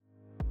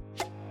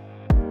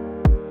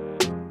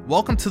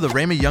Welcome to the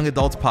RYA Young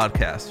Adults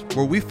Podcast,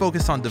 where we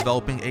focus on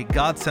developing a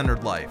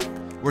God-centered life.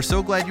 We're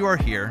so glad you are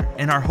here,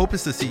 and our hope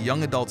is to see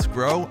young adults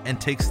grow and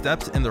take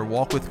steps in their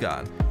walk with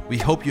God. We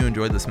hope you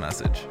enjoy this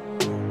message.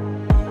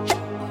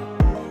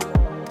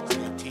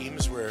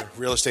 Teams, we're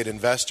real estate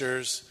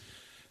investors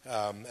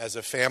as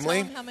a family.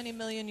 Tell him how many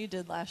million you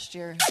did last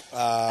year.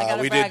 I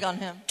got to brag on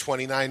him.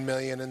 29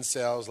 million in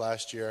sales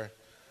last year.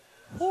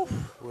 Whew.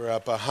 We're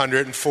up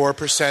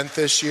 104%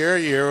 this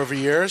year over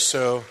year.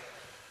 So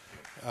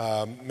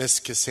Miss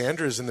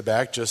Cassandra's in the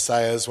back,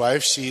 Josiah's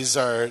wife. She's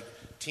our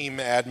team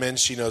admin.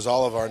 She knows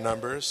all of our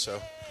numbers.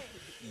 So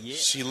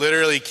She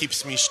literally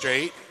keeps me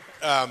straight.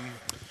 We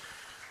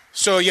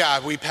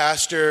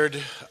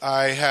pastored.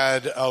 I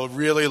had a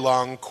really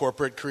long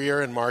corporate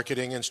career in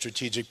marketing and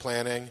strategic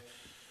planning,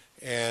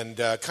 and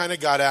kind of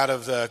got out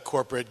of the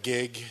corporate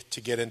gig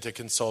to get into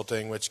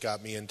consulting, which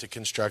got me into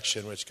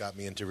construction, which got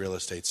me into real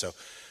estate. So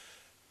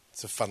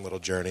it's a fun little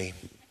journey.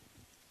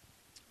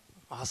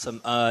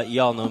 Awesome.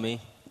 Y'all know me.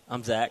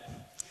 I'm Zach.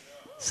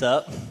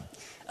 Sup?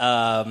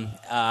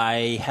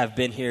 I have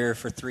been here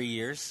for 3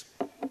 years.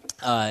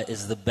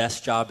 Is the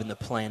best job in the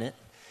planet,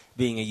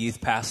 being a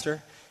youth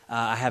pastor.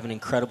 I have an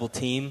incredible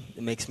team.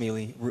 It makes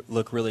me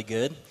look really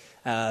good.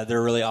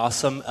 They're really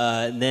awesome.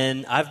 And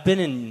then I've been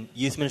in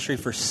youth ministry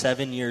for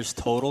 7 years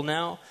total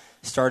now.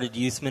 Started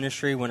youth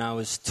ministry when I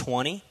was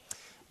 20.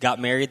 Got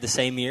married the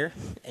same year.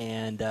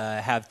 And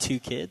have 2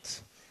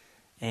 kids.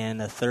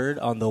 And a third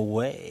on the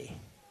way.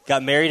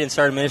 Got married and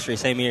started ministry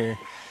same year.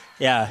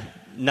 Yeah,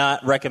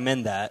 not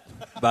recommend that,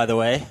 by the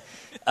way.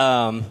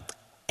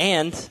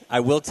 And I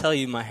will tell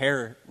you my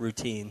hair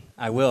routine.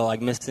 I will.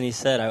 Like Miss Denise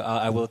said,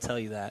 I will tell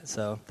you that.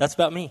 So that's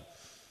about me.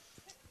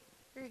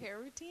 Your hair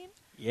routine?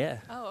 Yeah.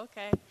 Oh,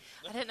 okay.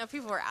 I didn't know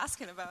people were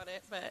asking about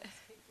it, but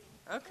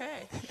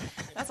okay.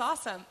 That's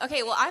awesome.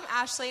 Okay, well, I'm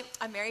Ashley.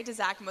 I'm married to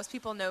Zach. Most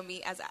people know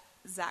me as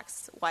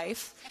Zach's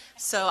wife,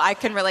 so I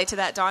can relate to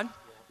that, Dawn.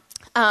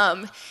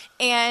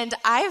 And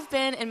I've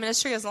been in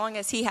ministry as long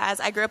as he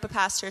has. I grew up a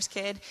pastor's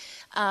kid,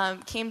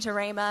 came to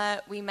RYA.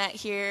 We met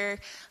here,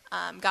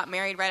 got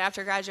married right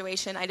after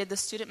graduation. I did the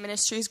student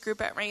ministries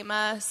group at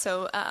RYA.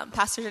 So,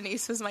 Pastor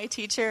Denise was my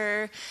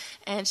teacher,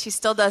 and she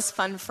still does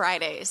Fun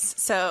Fridays.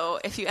 So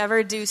if you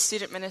ever do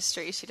student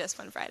ministry, she does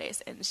Fun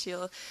Fridays, and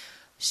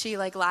she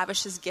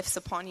lavishes gifts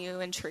upon you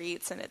and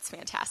treats, and it's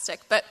fantastic.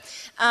 But,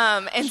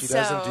 she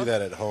doesn't do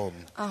that at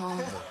home.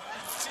 Oh.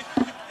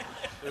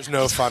 There's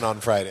no fun on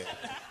Friday.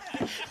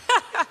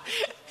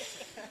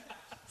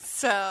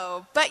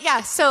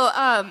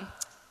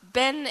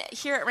 Been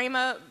here at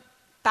RYA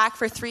back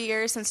for 3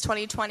 years since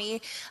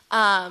 2020.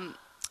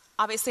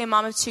 Obviously a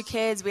mom of 2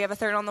 kids. We have a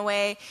third on the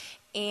way.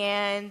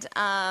 And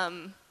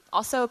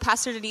also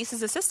Pastor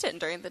Denise's assistant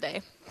during the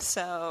day.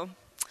 So,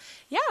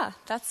 yeah,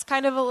 that's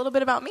kind of a little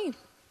bit about me.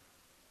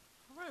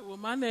 All right, well,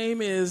 my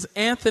name is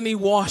Anthony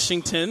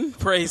Washington.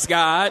 Praise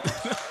God.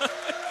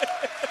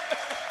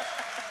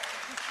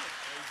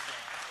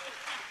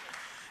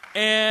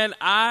 And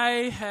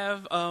I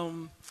have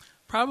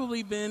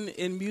probably been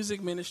in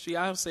music ministry,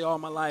 I would say all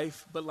my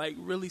life, but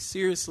really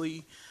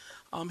seriously,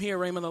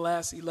 here at RYA the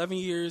last 11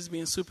 years,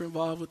 being super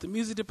involved with the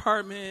music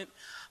department.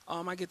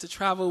 I get to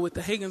travel with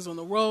the Hagans on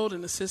the road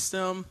and assist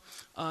them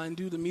and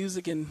do the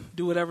music and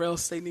do whatever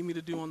else they need me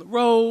to do on the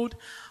road.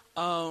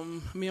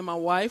 Me and my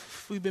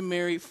wife, we've been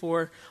married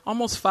for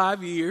almost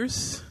 5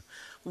 years.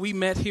 We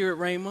met here at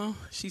RYA.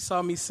 She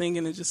saw me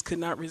singing and just could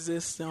not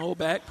resist and hold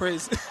back.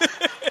 Praise.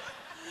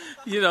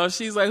 You know,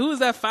 she's like, who's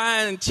that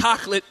fine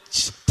chocolate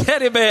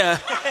teddy bear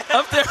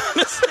up there on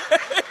the stage?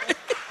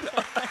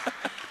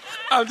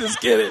 I'm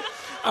just kidding.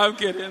 I'm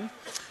kidding.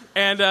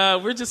 And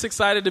we're just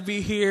excited to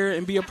be here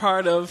and be a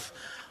part of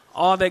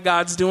all that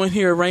God's doing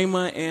here at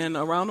RYA and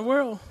around the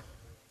world.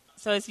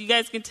 So as you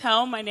guys can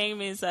tell, my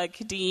name is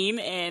Kadeen,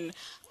 and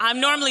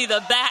I'm normally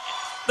the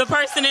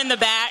person in the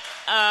back.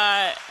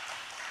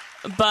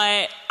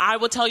 But I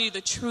will tell you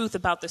the truth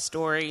about the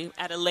story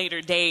at a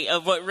later date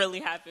of what really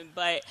happened.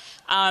 But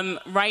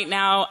right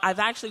now, I've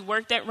actually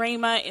worked at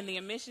RYA in the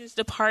admissions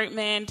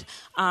department.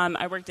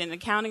 I worked in the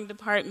accounting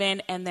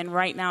department. And then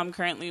right now, I'm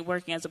currently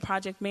working as a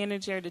project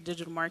manager at a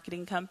digital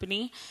marketing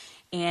company.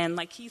 And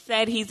like he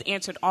said, he's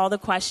answered all the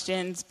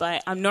questions.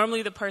 But I'm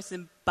normally the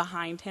person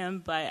behind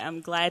him. But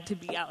I'm glad to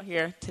be out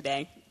here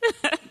today.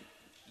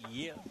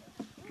 Yeah.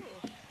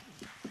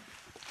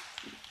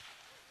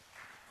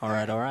 All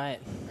right.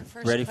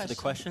 Ready for the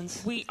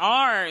questions? We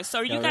are. So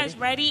are you guys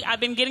ready? I've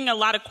been getting a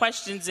lot of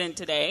questions in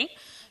today.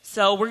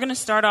 So we're going to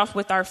start off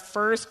with our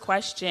first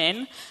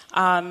question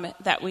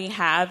that we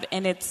have.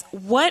 And it's,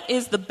 what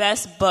is the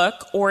best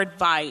book or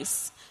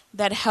advice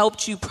that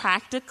helped you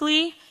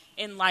practically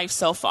in life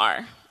so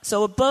far?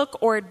 So a book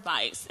or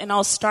advice. And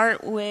I'll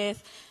start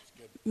with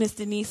Miss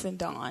Denise and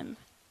Dawn.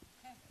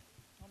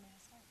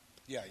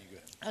 Yeah, you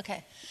go.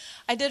 Okay.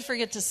 I did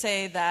forget to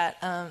say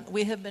that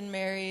we have been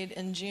married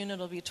in June.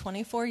 It'll be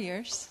 24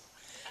 years.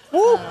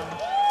 Woo!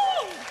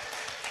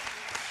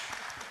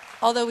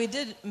 Although we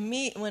did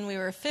meet when we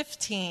were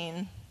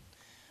 15,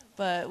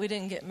 but we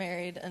didn't get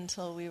married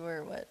until we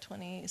were,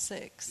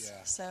 26?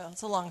 Yeah. So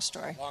it's a long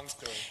story. Long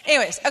story.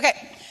 Anyways,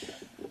 okay.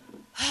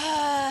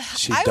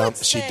 She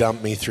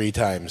dumped me 3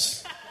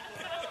 times.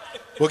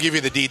 We'll give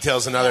you the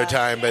details another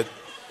time, but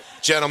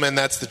gentlemen,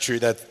 that's the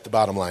truth. That's the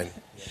bottom line.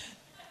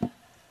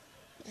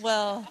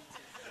 Well,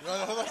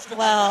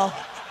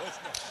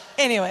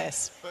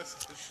 anyways.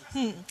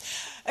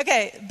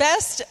 Okay,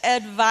 best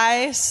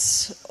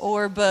advice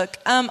or book.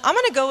 I'm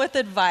going to go with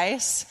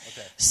advice.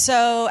 Okay.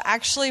 So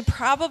actually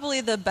probably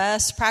the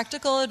best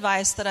practical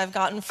advice that I've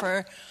gotten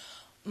for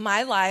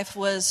my life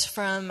was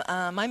from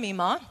my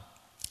Mima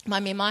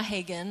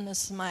Hagen.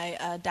 This is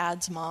my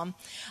dad's mom.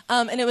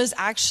 And it was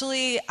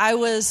actually, I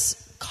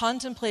was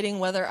contemplating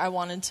whether I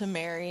wanted to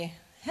marry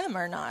him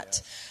or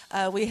not.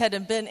 We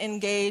had been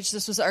engaged.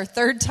 This was our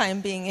 3rd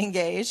time being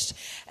engaged.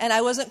 And I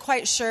wasn't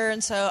quite sure.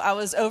 And so I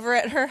was over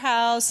at her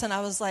house and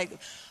I was like,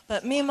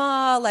 but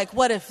Mima, like,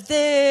 what if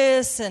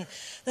this? And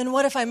then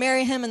what if I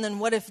marry him? And then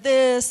what if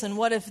this? And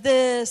what if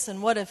this?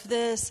 And what if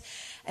this?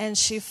 And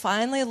she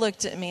finally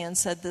looked at me and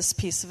said this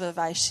piece of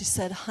advice. She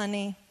said,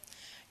 honey,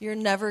 you're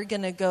never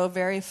going to go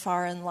very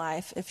far in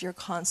life if you're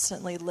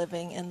constantly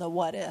living in the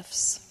what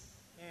ifs.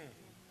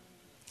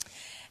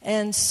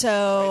 And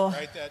so...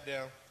 Write that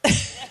down.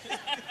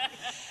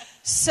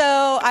 So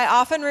I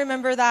often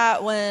remember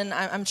that when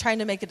I'm trying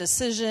to make a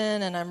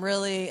decision and I'm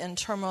really in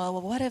turmoil.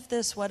 Well, what if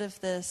this? What if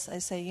this? I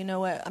say, you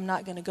know what? I'm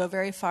not going to go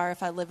very far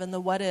if I live in the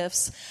what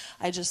ifs.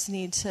 I just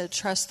need to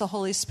trust the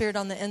Holy Spirit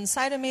on the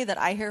inside of me that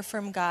I hear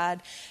from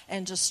God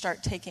and just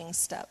start taking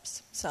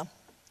steps. So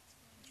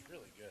it's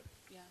really good.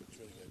 Yeah, it's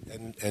really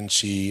good. And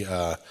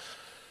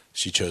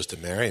she chose to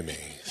marry me.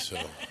 So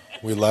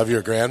we love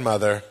your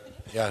grandmother.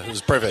 Yeah, it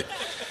was perfect.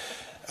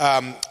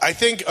 I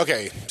think,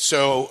 okay,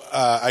 so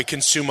I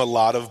consume a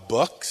lot of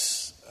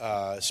books,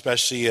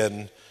 especially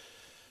in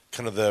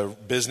kind of the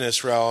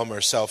business realm or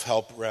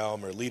self-help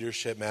realm or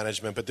leadership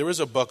management. But there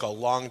was a book a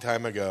long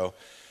time ago,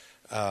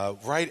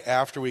 right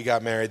after we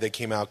got married, that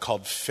came out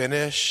called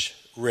Finish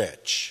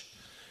Rich.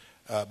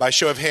 By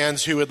show of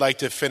hands, who would like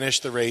to finish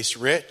the race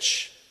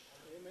rich?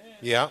 Amen.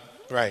 Yeah,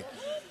 right.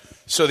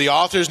 So the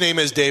author's name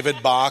is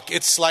David Bach.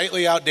 It's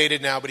slightly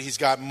outdated now, but he's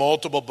got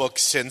multiple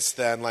books since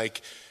then,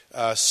 like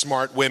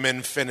Smart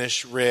Women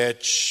Finish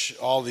Rich,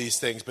 all these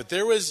things. But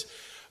there was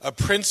a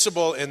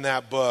principle in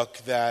that book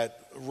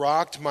that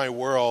rocked my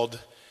world,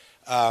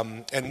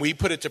 and we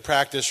put it to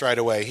practice right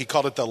away. He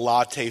called it the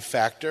latte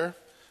factor.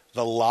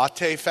 The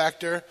latte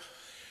factor.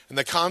 And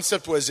the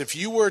concept was, if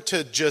you were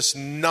to just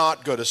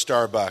not go to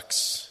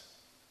Starbucks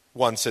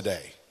once a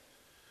day,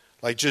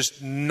 like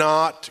just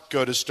not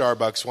go to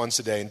Starbucks once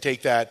a day and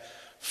take that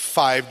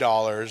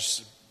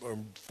 $5 or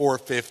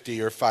 $4.50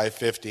 or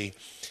 $5.50.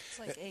 It's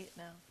like $8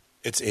 now.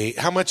 It's $8.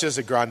 How much is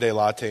a grande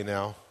latte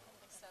now?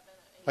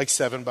 Like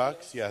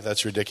 $7? Yeah,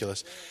 that's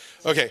ridiculous.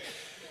 Okay.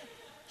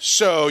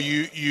 So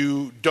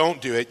you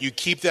don't do it. You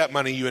keep that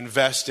money, you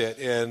invest it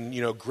in,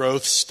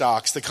 growth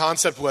stocks. The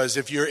concept was,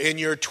 if you're in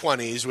your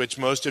 20s, which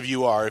most of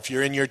you are, if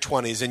you're in your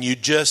 20s and you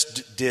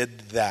just did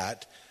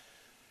that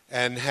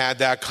and had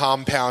that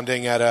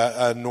compounding at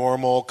a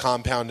normal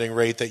compounding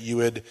rate, that you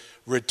would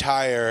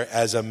retire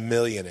as a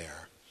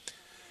millionaire.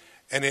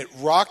 And it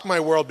rocked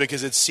my world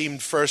because it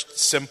seemed, first,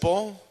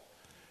 simple,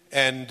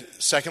 and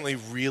secondly,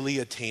 really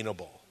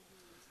attainable.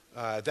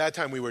 At that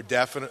time, we were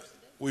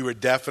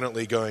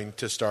definitely going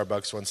to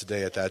Starbucks once a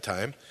day at that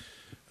time,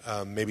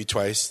 maybe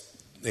twice,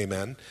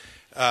 amen.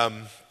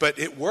 But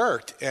it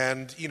worked,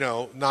 and,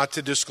 not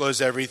to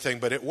disclose everything,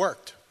 but it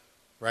worked,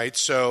 right?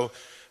 So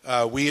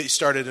we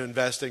started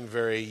investing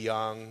very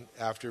young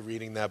after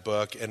reading that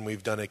book, and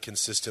we've done it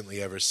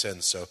consistently ever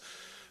since. So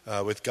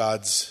with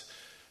God's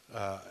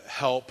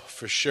help,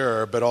 for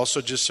sure, but also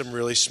just some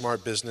really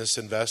smart business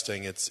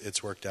investing,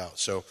 it's worked out.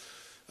 So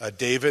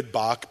David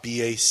Bach,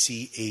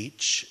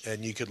 B-A-C-H,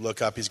 and you could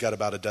look up, he's got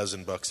about a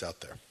dozen books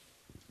out there.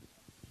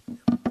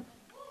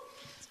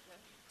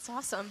 It's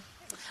awesome.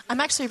 I'm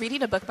actually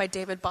reading a book by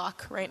David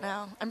Bach right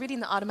now. I'm reading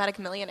The Automatic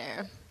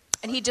Millionaire.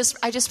 And I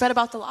just read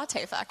about the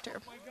latte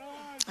factor.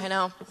 I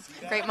know.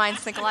 Great minds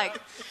think alike.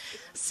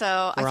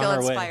 So I feel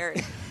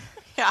inspired.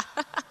 Yeah.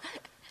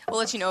 We'll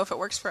let you know if it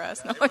works for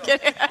us. No, I'm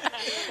kidding.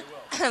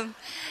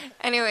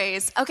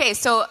 Anyways, okay,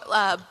 so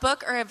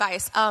book or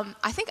advice.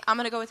 I think I'm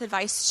going to go with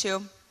advice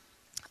too.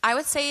 I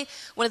would say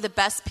one of the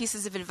best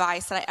pieces of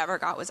advice that I ever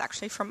got was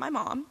actually from my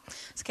mom.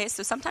 Okay,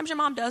 so sometimes your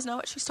mom does know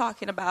what she's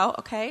talking about,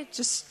 okay?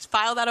 Just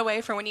file that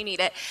away for when you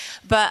need it.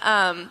 But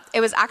it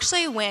was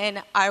actually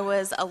when I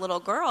was a little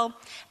girl,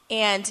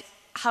 and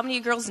how many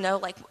girls know,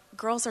 like,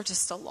 girls are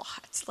just a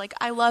lot. Like,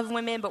 I love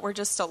women, but we're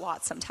just a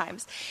lot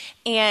sometimes.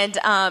 And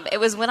it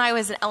was when I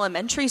was in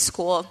elementary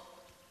school,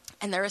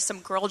 and there was some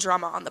girl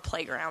drama on the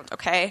playground,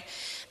 okay?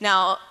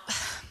 Now,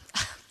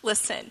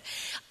 listen,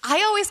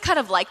 I always kind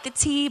of liked the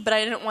tea, but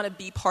I didn't want to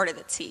be part of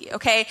the tea,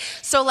 okay?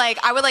 So, like,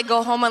 I would, like,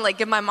 go home and, like,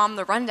 give my mom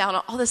the rundown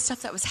on all this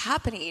stuff that was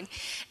happening.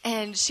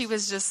 And she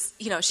was just,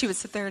 she would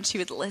sit there and she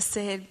would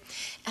listen.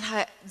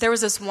 And there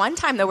was this one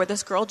time, though, where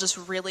this girl just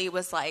really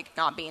was, like,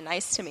 not being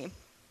nice to me.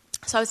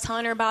 So I was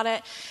telling her about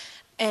it,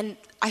 And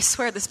I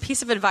swear this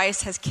piece of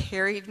advice has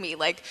carried me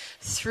like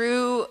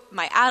through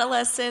my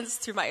adolescence,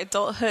 through my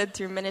adulthood,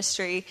 through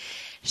ministry.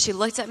 She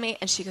looked at me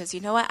and she goes,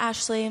 you know what,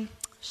 Ashley?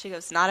 She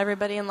goes, not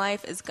everybody in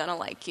life is going to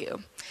like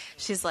you.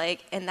 She's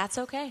like, and that's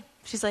okay.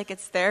 She's like,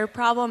 it's their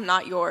problem,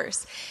 not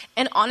yours.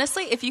 And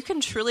honestly, if you can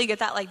truly get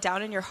that like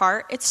down in your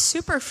heart, it's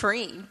super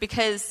freeing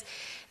because,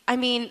 I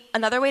mean,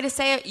 another way to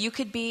say it, you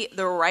could be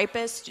the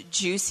ripest,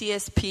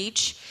 juiciest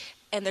peach,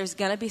 and there's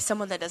going to be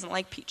someone that doesn't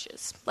like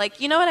peaches.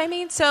 Like, you know what I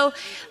mean? So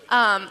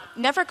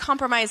never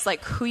compromise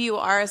like who you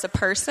are as a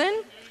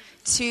person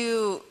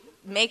to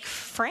make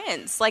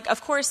friends. Like,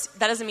 of course,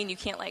 that doesn't mean you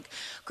can't like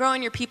grow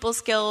in your people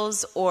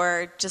skills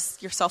or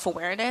just your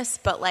self-awareness,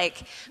 but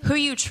like who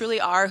you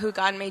truly are, who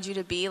God made you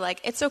to be,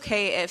 like it's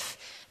okay if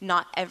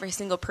not every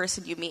single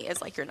person you meet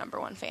is like your number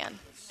one fan.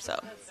 So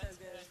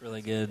it's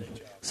really good.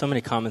 So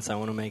many comments I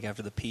want to make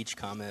after the peach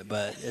comment,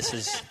 but this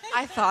is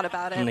I thought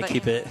about it. I'm going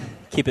to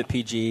keep it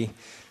PG.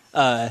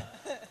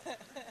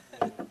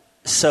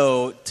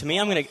 So to me,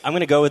 I'm going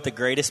to go with the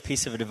greatest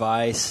piece of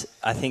advice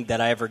I think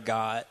that I ever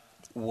got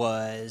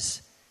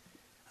was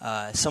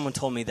someone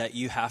told me that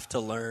you have to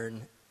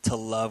learn to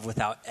love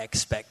without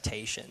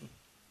expectation.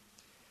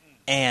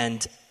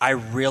 And I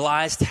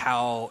realized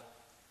how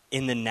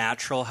in the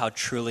natural, how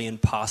truly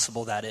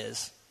impossible that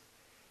is.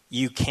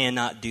 You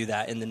cannot do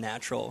that in the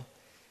natural.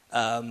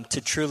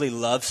 To truly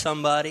love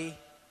somebody,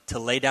 to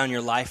lay down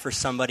your life for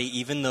somebody,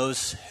 even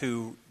those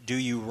who do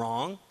you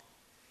wrong,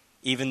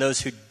 even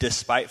those who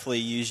despitefully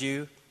use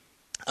you,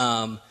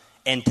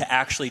 and to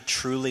actually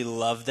truly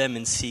love them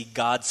and see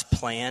God's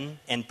plan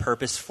and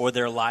purpose for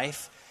their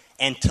life,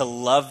 and to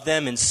love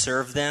them and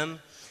serve them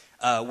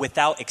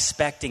without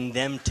expecting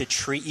them to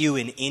treat you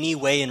in any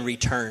way in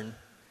return.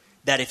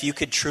 That if you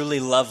could truly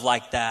love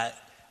like that,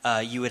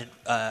 you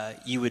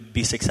would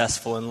be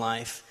successful in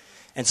life.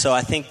 And so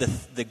I think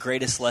the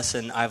greatest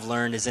lesson I've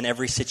learned is in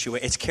every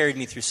situation. It's carried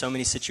me through so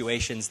many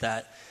situations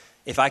that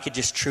if I could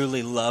just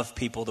truly love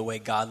people the way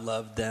God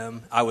loved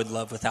them, I would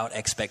love without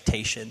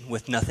expectation,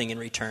 with nothing in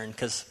return,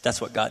 because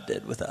that's what God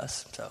did with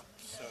us. So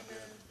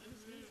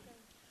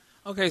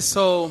Okay,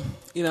 so,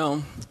 I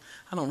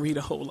don't read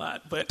a whole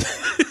lot, but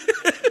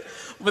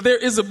but there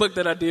is a book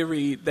that I did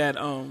read that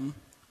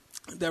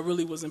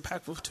really was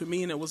impactful to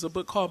me, and it was a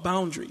book called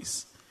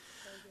Boundaries.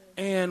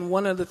 And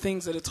one of the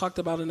things that it talked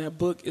about in that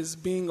book is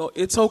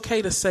it's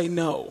okay to say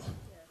no.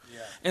 Yeah.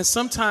 And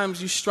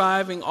sometimes you're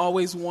striving,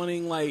 always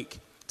wanting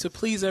to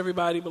please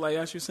everybody, but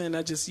as you're saying,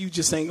 you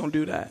just ain't gonna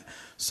do that.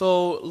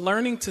 So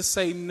learning to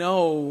say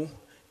no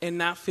and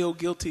not feel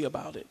guilty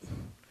about it.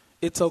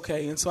 It's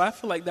okay. And so I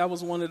feel like that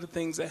was one of the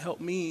things that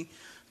helped me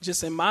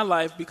just in my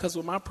life, because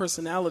with my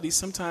personality,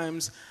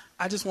 sometimes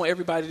I just want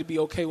everybody to be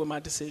okay with my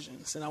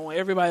decisions, and I want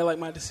everybody to like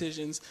my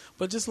decisions,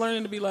 but just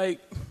learning to be like,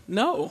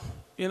 no,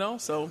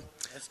 so.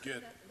 That's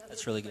good.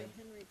 That's really good.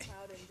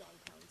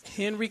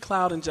 Henry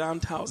Cloud and John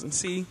Townsend.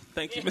 See?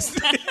 Thank you,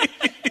 Mr.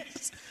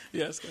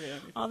 Yes, go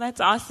ahead. Oh,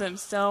 that's awesome.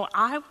 So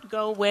I would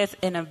go with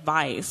an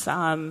advice.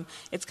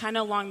 It's kind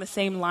of along the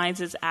same lines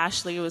as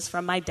Ashley. It was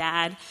from my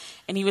dad,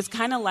 and he was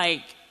kind of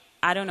like,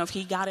 I don't know if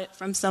he got it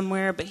from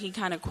somewhere, but he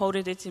kind of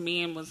quoted it to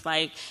me and was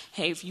like,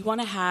 hey, if you want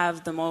to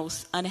have the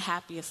most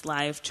unhappiest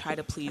life, try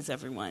to please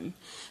everyone.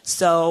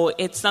 So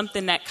it's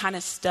something that kind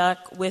of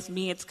stuck with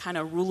me. It's kind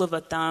of rule of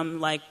a thumb,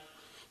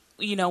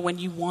 when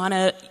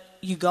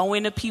you go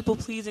into people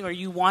pleasing or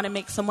you want to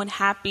make someone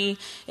happy,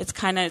 it's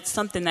kind of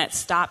something that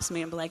stops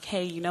me and be like,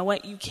 hey, you know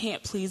what? You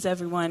can't please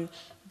everyone.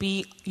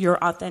 Be your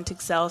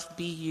authentic self,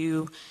 be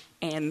you,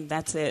 and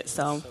that's it.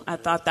 So I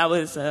thought that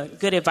was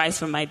good advice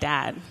from my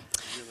dad.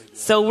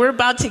 So we're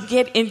about to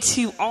get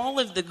into all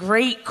of the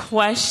great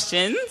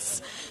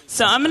questions.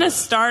 So I'm going to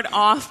start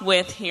off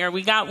with here.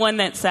 We got one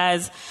that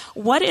says,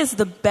 what is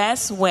the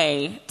best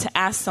way to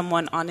ask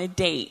someone on a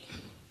date?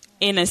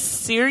 In a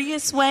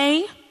serious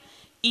way,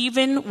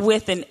 even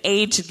with an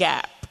age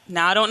gap.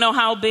 Now, I don't know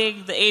how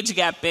big the age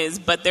gap is,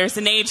 but there's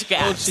an age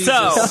gap.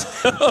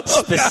 Oh,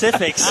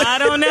 specifics. I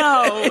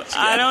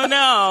don't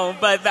know,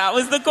 but that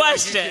was the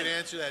question. You can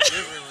answer that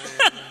differently.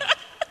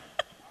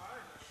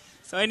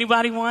 So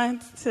anybody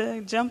want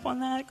to jump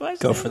on that question?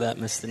 Go for that,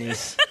 Miss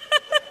Denise.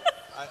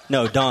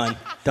 No, Dawn.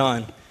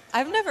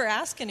 I've never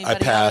asked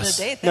anybody out on a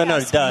date. No,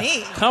 Dawn.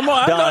 Me. Come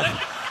on. Dawn.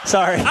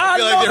 Sorry. I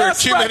feel like there were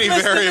too many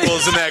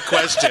variables in that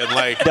question.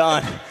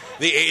 Dawn.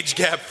 The age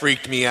gap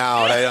freaked me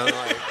out. I don't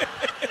like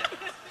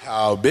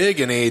how big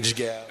an age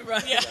gap.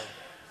 Right. Yeah.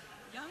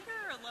 Younger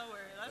or lower?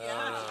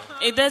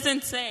 It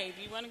doesn't say.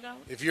 Do you want to go?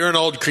 If you're an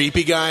old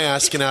creepy guy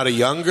asking out a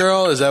young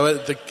girl, is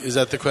that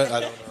the question?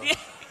 I don't know. Yeah.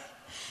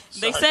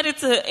 They said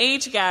it's an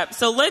age gap,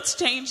 so let's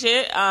change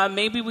it.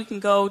 Maybe we can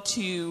go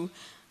to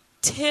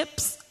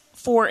tips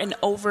for an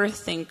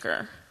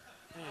overthinker.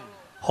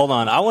 Hold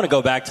on. I want to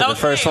go back to the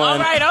first one. All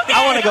right, okay.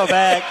 I want to go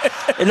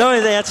back. In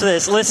order to answer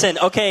this, listen,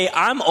 okay,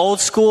 I'm old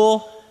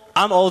school.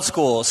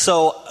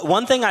 So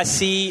one thing I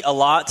see a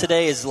lot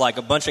today is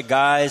a bunch of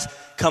guys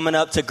coming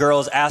up to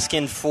girls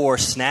asking for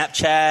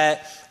Snapchat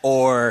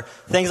or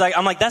things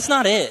I'm like, that's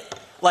not it.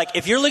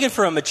 If you're looking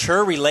for a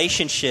mature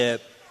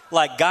relationship,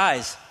 Like,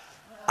 guys,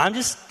 I'm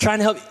just trying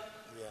to help you.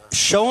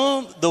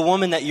 Show the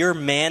woman that you're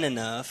man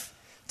enough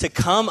to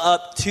come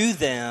up to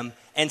them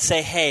and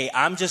say, hey,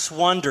 I'm just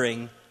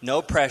wondering,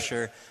 no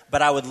pressure,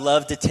 but I would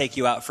love to take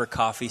you out for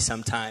coffee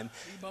sometime.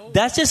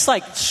 That just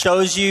like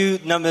shows you,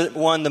 number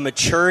one, the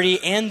maturity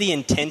and the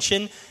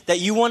intention that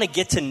you want to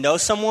get to know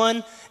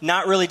someone,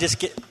 not really just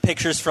get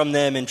pictures from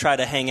them and try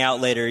to hang out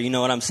later. You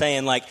know what I'm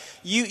saying? Like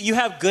you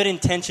have good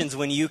intentions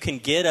when you can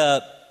get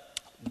up,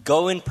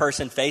 go in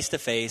person, face to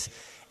face,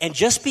 and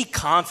just be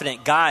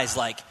confident. Guys,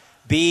 like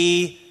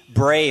be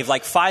brave,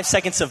 like 5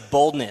 seconds of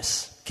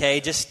boldness, okay?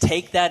 Just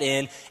take that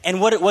in. And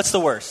what's the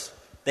worst?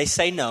 They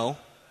say no,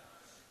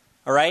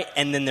 all right?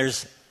 And then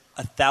there's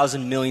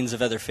 1,000 millions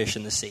of other fish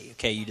in the sea,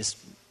 okay? You just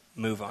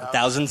move on.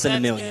 Thousands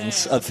and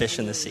millions of fish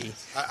in the sea.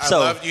 I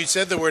love, you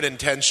said the word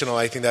intentional.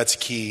 I think that's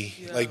key.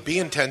 Like, be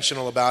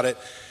intentional about it.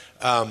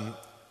 And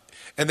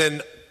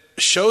then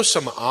show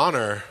some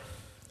honor.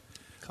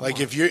 Like,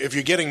 if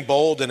you're getting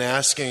bold and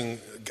asking,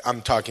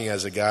 I'm talking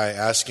as a guy,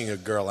 asking a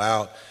girl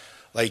out,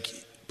 like,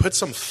 put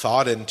some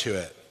thought into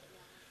it.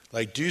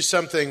 Like, do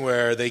something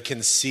where they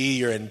can see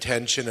your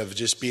intention of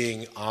just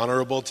being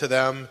honorable to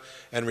them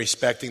and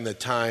respecting the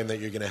time that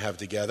you're going to have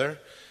together.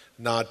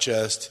 Not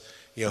just,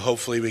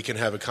 hopefully we can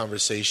have a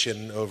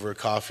conversation over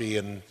coffee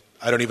and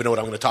I don't even know what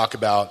I'm going to talk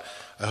about.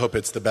 I hope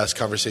it's the best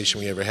conversation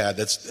we ever had.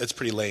 That's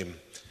pretty lame.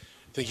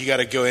 I think you got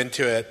to go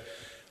into it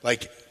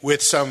like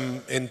with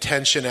some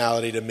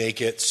intentionality to make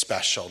it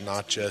special,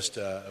 not just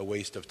a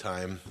waste of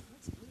time.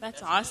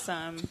 That's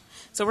awesome.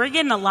 So we're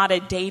getting a lot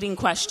of dating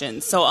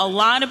questions. So a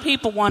lot of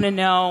people want to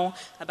know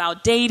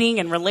about dating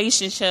and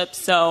relationships.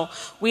 So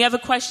we have a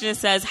question that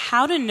says,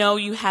 how to know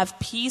you have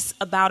peace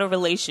about a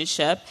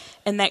relationship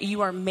and that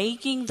you are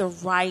making the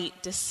right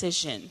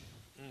decision.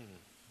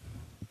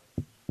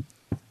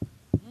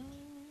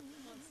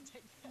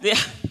 Yeah.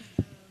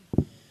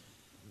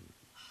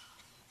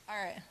 All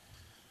right.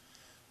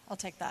 I'll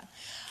take that.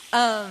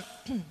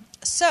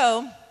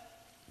 So,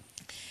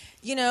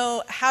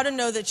 how to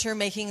know that you're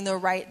making the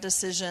right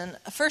decision.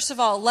 First of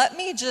all, let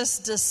me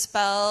just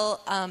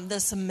dispel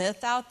this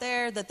myth out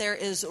there that there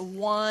is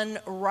one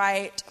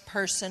right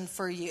person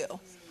for you.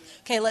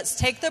 Okay, let's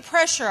take the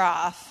pressure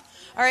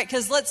off. All right,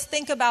 because let's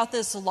think about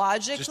this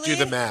logically. Just do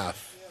the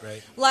math,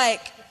 right?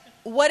 Like,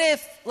 what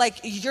if,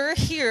 you're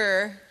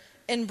here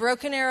in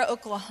Broken Arrow,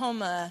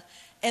 Oklahoma,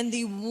 and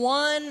the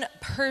one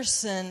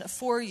person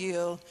for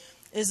you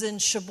is in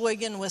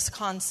Sheboygan,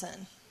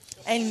 Wisconsin,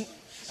 and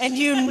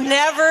you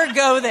never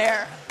go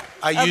there.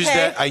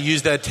 I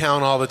use that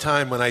town all the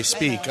time when I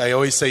speak. I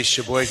always say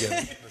Sheboygan.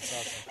 That's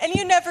awesome. And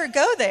you never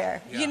go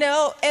there,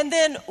 And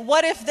then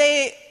what if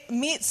they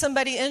meet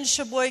somebody in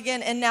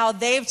Sheboygan and now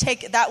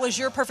that was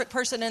your perfect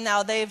person and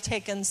now they've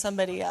taken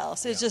somebody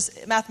else? It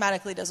just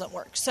mathematically doesn't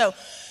work. So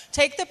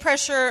take the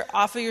pressure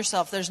off of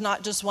yourself. There's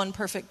not just one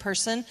perfect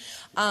person.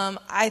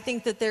 I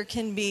think that there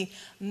can be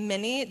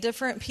many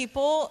different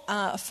people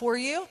for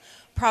you.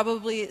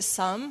 Probably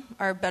some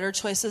are better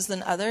choices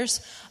than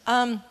others.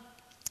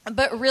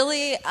 But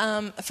really,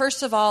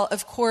 first of all,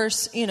 of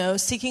course,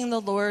 seeking the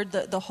Lord,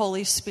 the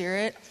Holy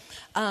Spirit,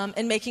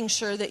 and making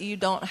sure that you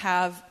don't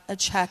have a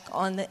check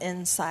on the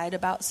inside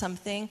about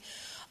something.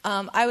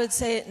 I would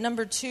say,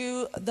 number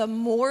 2, the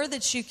more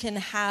that you can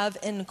have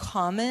in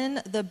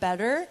common, the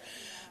better.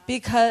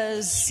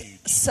 Because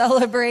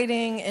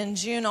celebrating in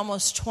June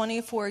almost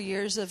 24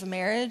 years of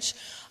marriage,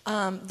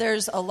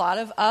 there's a lot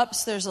of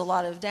ups, there's a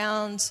lot of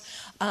downs,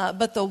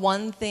 but the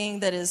one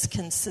thing that is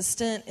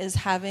consistent is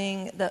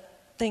having the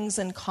things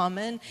in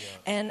common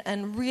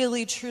and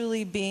really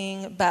truly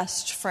being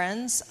best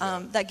friends.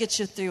 That gets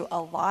you through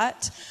a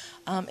lot.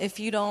 If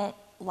you don't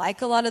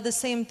like a lot of the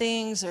same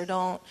things or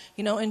don't,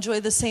 enjoy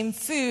the same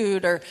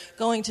food or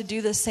going to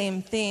do the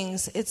same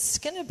things, it's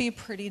going to be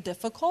pretty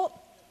difficult.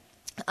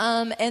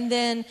 And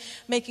then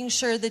making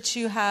sure that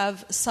you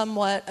have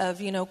somewhat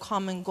of,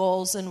 common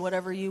goals in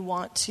whatever you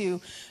want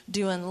to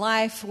do in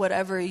life,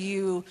 whatever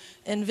you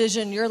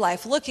envision your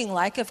life looking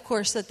like. Of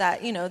course,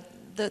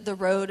 the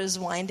road is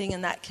winding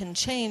and that can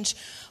change,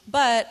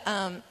 but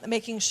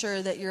making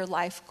sure that your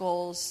life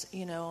goals,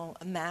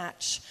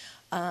 match.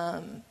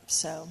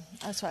 So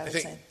that's what I would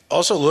say.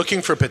 Also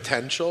looking for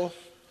potential.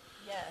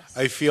 Yes.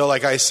 I feel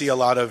like I see a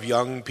lot of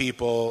young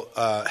people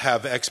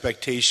have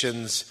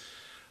expectations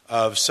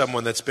of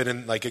someone that's been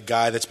in, like a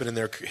guy that's been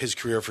in his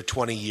career for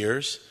 20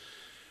 years,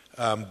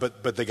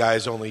 but the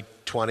guy's only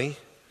 20,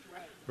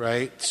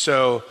 right?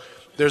 So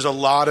there's a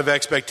lot of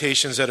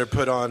expectations that are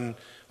put on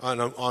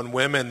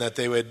women that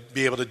they would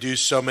be able to do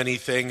so many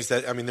things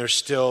that, they're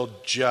still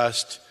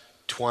just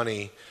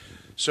 20.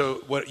 So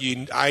what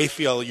I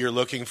feel you're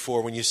looking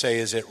for when you say,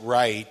 is it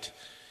right,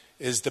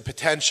 is the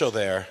potential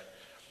there.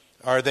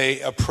 Are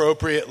they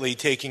appropriately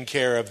taking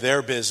care of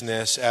their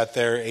business at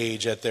their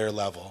age, at their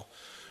level?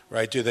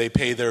 Right? Do they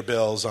pay their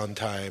bills on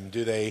time?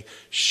 Do they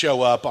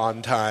show up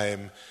on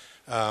time?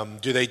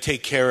 Do they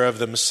take care of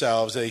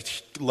themselves? Do they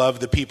love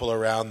the people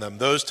around them?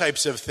 Those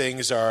types of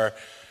things are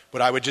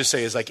what I would just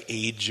say is like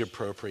age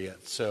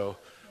appropriate. So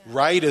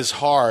right is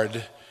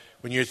hard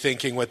when you're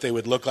thinking what they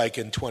would look like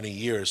in 20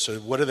 years. So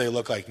what do they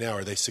look like now?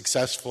 Are they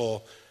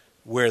successful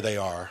where they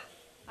are?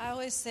 I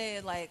always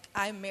say, like,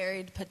 I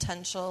married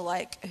potential,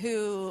 like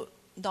who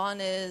Don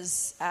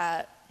is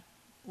at,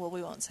 well,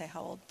 we won't say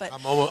how old, but...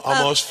 I'm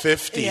almost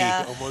 50.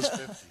 Yeah. Almost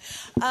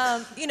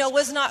 50.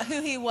 Was not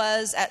who he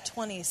was at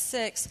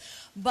 26,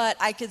 but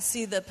I could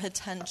see the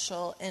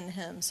potential in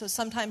him. So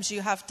sometimes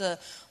you have to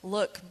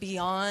look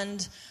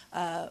beyond,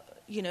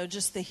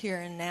 just the here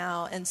and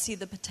now and see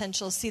the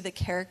potential, see the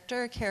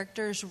character.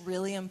 Character is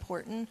really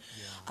important.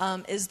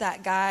 Yeah. Is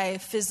that guy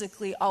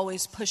physically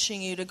always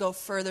pushing you to go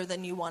further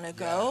than you want to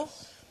go?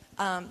 Yes.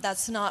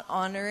 That's not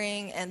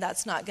honoring, and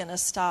that's not going to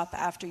stop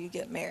after you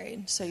get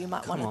married. So you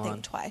might want to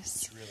think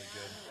twice. It's really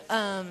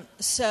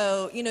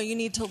good. You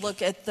need to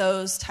look at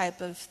those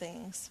type of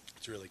things.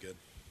 It's really good.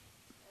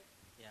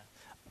 Yeah,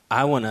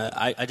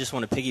 I just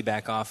want to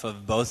piggyback off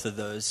of both of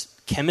those.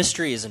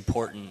 Chemistry is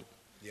important.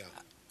 Yeah.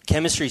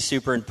 Chemistry is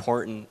super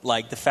important.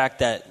 Like the fact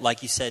that,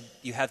 like you said,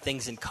 you have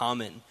things in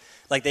common.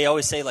 Like they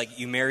always say, like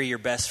you marry your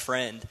best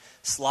friend.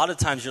 So a lot of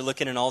times you're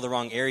looking in all the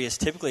wrong areas.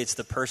 Typically it's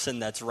the person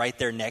that's right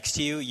there next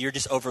to you. You're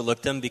just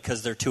overlooked them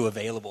because they're too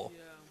available.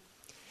 Yeah.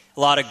 A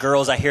lot of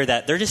girls, I hear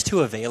that, they're just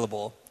too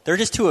available. They're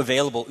just too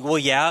available. Well,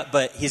 yeah,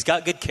 but he's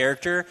got good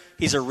character.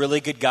 He's a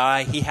really good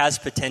guy. He has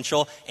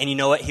potential. And you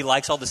know what? He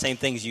likes all the same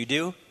things you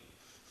do.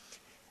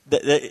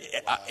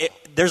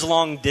 There's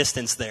long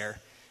distance there.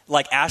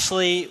 Like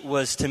Ashley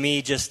was to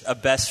me just a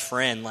best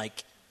friend.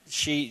 Like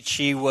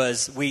she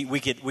was, we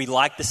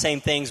liked the same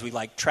things. We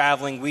liked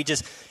traveling.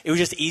 It was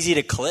just easy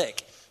to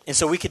click. And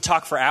so we could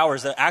talk for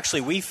hours.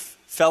 Actually, we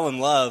fell in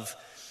love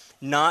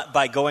not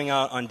by going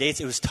out on dates.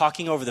 It was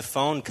talking over the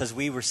phone because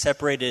we were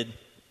separated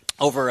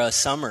over a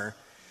summer.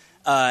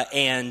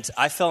 And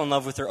I fell in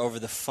love with her over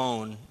the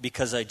phone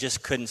because I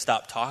just couldn't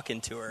stop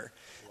talking to her.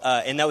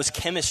 And that was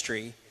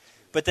chemistry.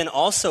 But then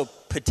also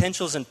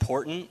potential is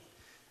important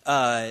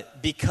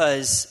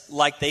because,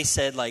 like they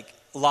said, like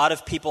a lot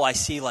of people I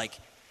see, like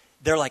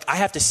they're like, I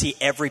have to see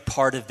every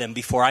part of them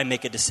before I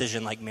make a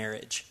decision like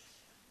marriage.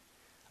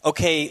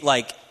 Okay,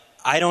 like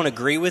I don't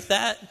agree with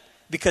that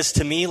because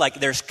to me, like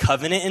there's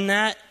covenant in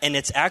that, and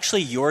it's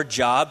actually your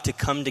job to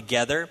come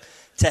together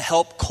to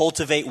help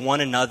cultivate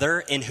one another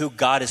in who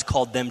God has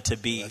called them to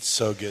be. That's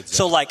so good, Zach.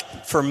 So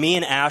like for me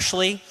and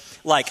Ashley,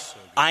 like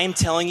I am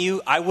telling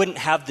you, I wouldn't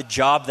have the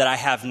job that I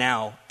have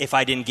now if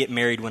I didn't get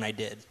married when I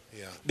did.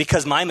 Yeah.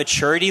 Because my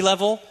maturity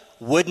level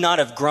would not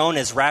have grown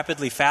as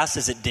rapidly fast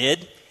as it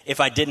did if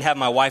I didn't have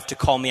my wife to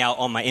call me out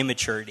on my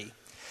immaturity.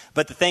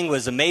 But the thing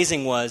was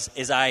amazing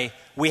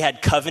we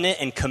had covenant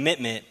and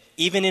commitment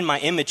even in my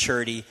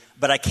immaturity,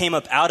 but I came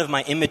up out of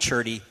my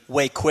immaturity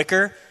way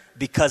quicker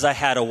because I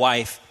had a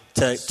wife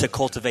to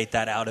cultivate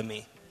that out of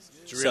me.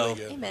 It's really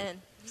good.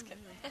 Amen.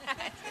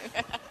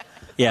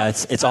 Yeah,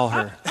 it's all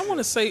her. I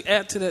want to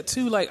add to that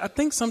too. Like I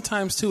think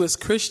sometimes too, as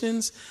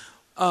Christians,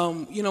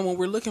 when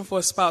we're looking for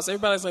a spouse,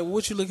 everybody's like, well,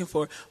 "What you looking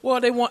for?"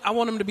 Well, I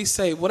want them to be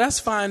saved. Well, that's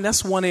fine.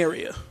 That's one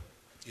area.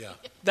 Yeah,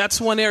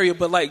 that's one area.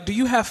 But like, do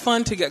you have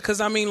fun together?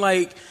 Because I mean,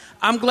 like,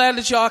 I'm glad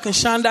that y'all can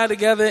shanda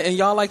together and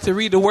y'all like to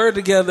read the word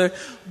together.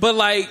 But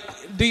like,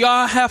 do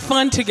y'all have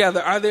fun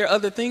together? Are there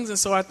other things? And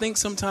so I think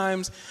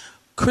sometimes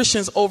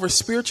Christians over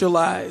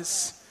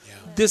spiritualize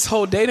this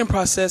whole dating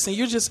process, and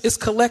it's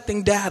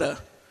collecting data.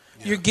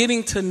 Yeah. You're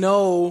getting to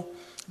know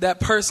that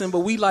person, but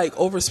we like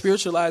over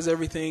spiritualize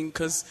everything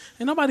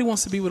and nobody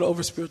wants to be with an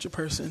over spiritual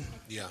person.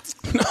 Yeah.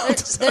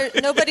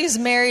 Nobody's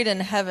married in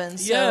heaven,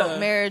 so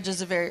marriage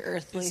is a very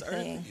earthly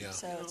thing. Yeah.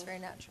 So it's very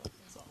natural.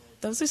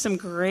 Those are some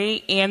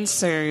great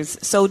answers.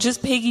 So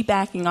just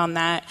piggybacking on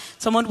that,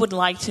 someone would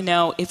like to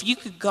know, if you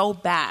could go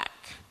back,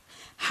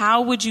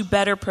 how would you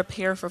better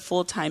prepare for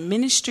full-time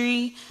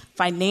ministry,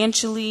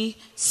 financially,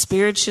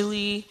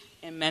 spiritually,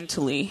 and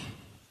mentally?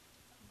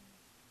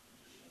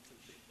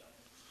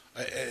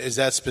 Is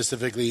that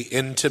specifically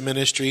into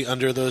ministry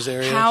under those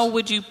areas? How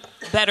would you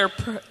better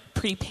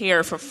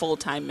prepare for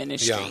full-time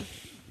ministry?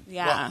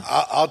 Yeah.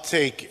 Well, I'll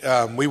take,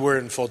 we were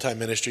in full-time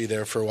ministry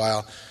there for a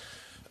while.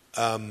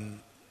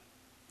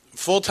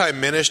 Full-time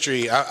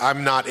ministry,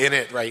 I'm not in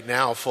it right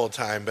now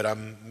full-time, but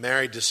I'm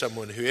married to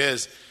someone who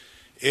is.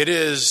 It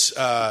is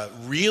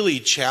really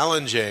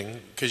challenging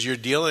because you're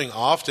dealing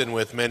often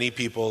with many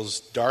people's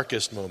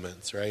darkest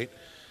moments, right?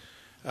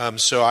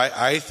 So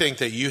I think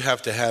that you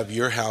have to have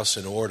your house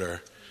in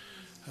order.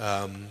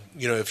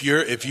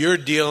 If you're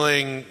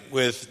dealing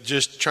with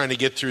just trying to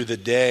get through the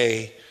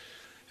day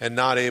and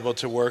not able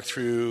to work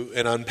through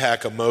and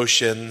unpack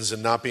emotions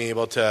and not being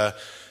able to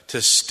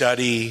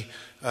study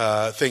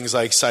things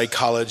like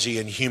psychology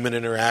and human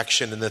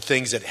interaction and the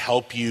things that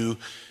help you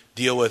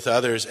deal with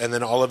others, and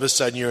then all of a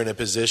sudden you're in a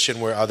position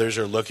where others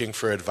are looking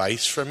for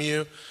advice from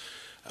you,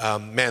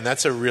 man,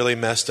 that's a really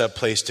messed up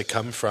place to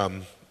come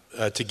from,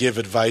 to give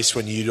advice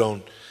when you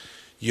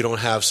don't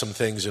have some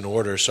things in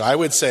order. So I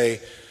would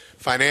say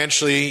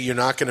financially, you're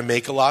not going to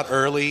make a lot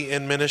early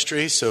in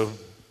ministry, so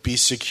be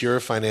secure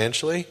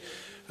financially.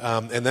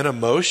 And then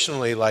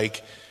emotionally,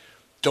 like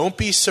don't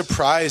be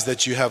surprised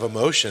that you have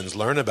emotions.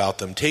 Learn about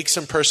them. Take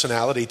some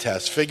personality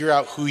tests. Figure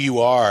out who you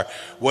are,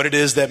 what it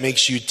is that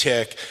makes you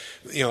tick.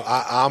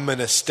 I'm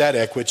an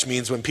aesthetic, which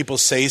means when people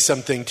say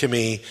something to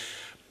me,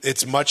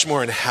 it's much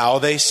more in how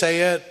they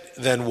say it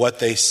than what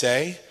they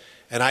say.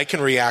 And I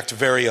can react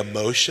very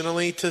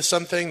emotionally to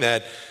something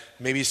that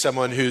maybe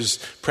someone who's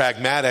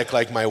pragmatic,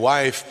 like my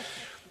wife,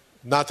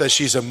 not that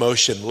she's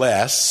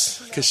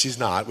emotionless, because she's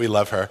not. We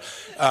love her.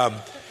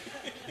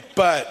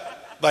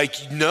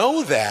 But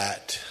know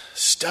that,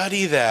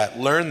 study that,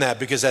 learn that,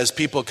 because as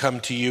people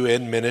come to you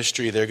in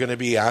ministry, they're going to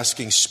be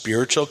asking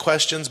spiritual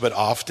questions, but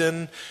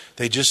often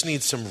they just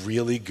need some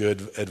really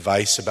good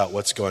advice about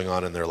what's going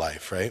on in their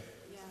life, right?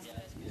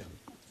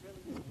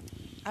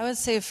 I would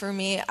say for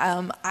me,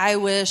 I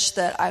wish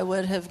that I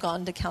would have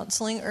gone to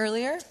counseling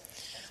earlier.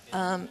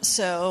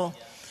 So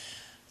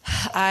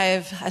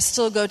I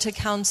still go to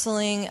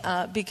counseling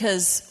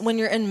because when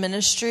you're in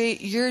ministry,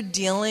 you're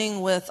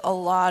dealing with a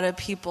lot of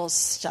people's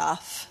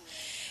stuff.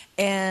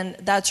 And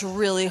that's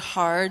really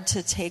hard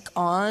to take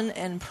on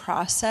and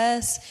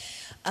process.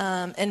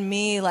 And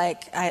me,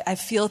 I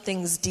feel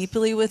things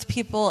deeply with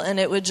people,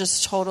 and it would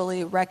just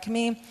totally wreck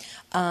me.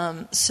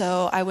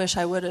 So I wish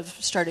I would have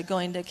started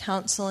going to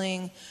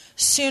counseling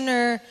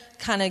sooner,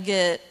 kind of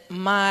get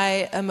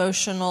my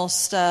emotional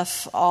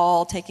stuff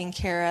all taken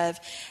care of,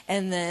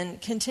 and then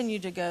continue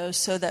to go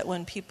so that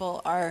when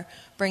people are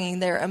bringing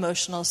their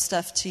emotional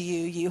stuff to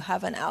you, you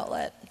have an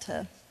outlet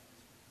to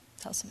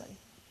tell somebody.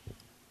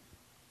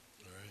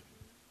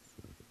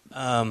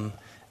 All right.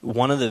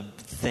 One of the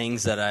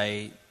things that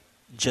I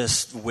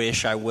just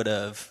wish I would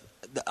have,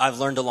 I've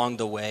learned along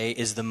the way,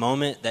 is the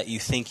moment that you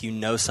think you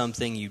know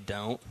something, you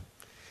don't.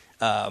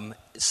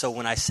 So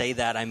when I say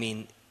that, I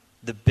mean,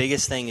 the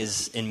biggest thing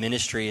is in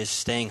ministry is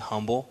staying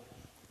humble,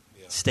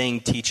 staying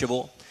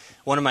teachable.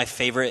 One of my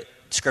favorite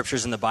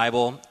scriptures in the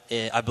Bible,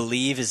 I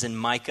believe, is in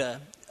Micah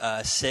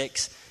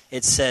 6.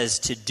 It says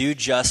to do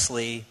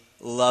justly,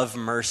 love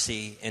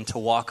mercy, and to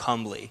walk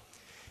humbly.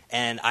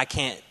 And I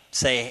can't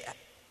say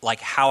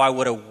how I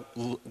would have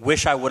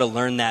wish I would have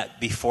learned that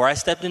before I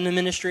stepped into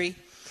ministry,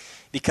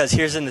 because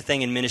here's the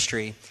thing in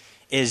ministry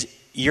is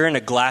you're in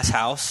a glass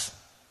house,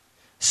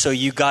 so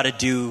you got to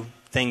do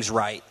things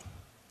right.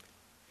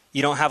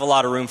 You don't have a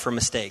lot of room for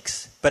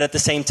mistakes. But at the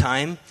same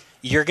time,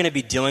 you're going to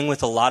be dealing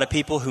with a lot of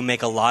people who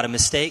make a lot of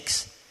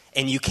mistakes,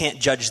 and you can't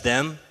judge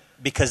them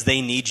because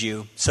they need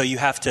you. So you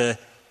have to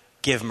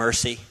give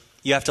mercy.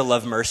 You have to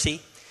love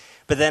mercy.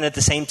 But then at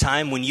the same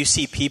time, when you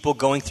see people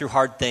going through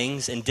hard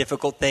things and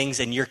difficult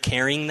things and you're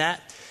carrying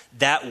that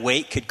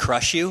weight could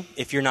crush you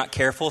if you're not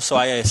careful. So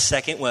I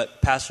second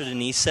what Pastor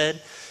Denise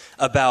said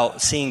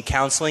about seeing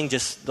counseling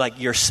just like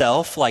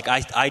yourself.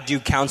 I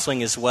do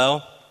counseling as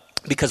well,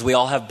 because we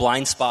all have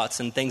blind spots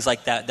and things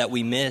like that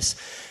we miss.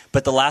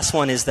 But the last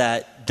one is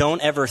that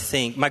don't ever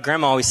think, my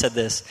grandma always said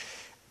this,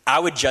 I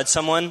would judge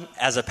someone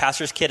as a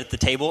pastor's kid at the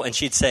table, and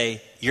she'd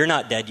say, you're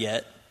not dead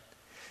yet.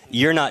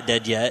 You're not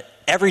dead yet.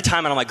 Every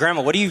time, and I'm like,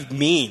 Grandma, what do you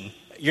mean?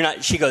 You're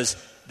not, she goes,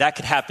 that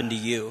could happen to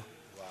you.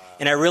 Wow.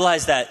 And I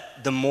realized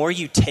that the more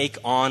you take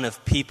on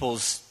of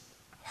people's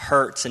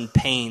hurts and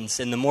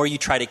pains, and the more you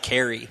try to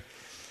carry,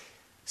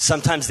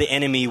 sometimes the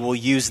enemy will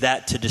use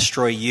that to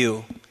destroy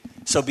you.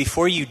 So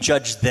before you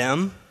judge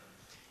them,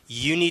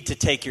 you need to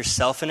take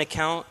yourself into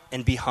account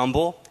and be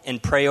humble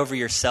and pray over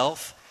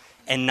yourself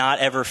and not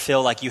ever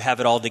feel like you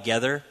have it all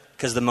together,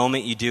 because the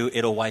moment you do,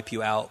 it'll wipe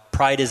you out.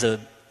 Pride is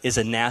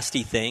a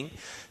nasty thing.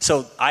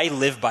 So I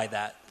live by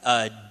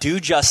that. Do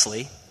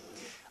justly,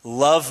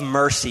 love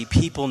mercy.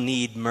 People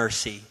need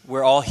mercy.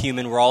 We're all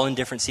human. We're all in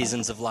different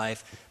seasons of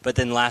life. But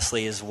then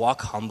lastly is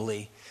walk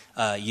humbly.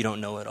 You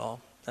don't know it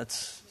all.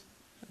 That's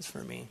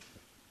for me.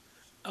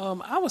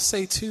 I would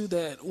say, too,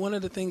 that one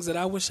of the things that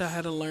I wish I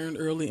had learned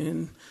early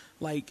in,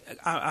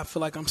 I feel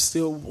like I'm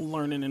still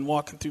learning and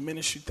walking through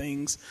ministry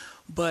things,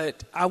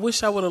 but I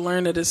wish I would have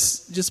learned that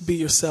it's just be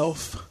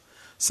yourself.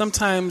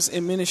 Sometimes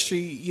in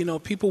ministry,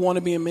 people want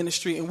to be in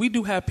ministry, and we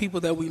do have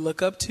people that we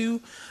look up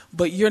to,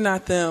 but you're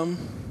not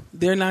them,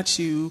 they're not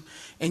you,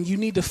 and you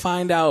need to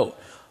find out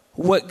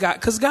what God,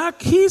 because God,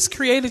 He's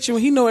created you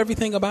and He knows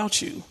everything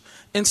about you.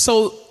 And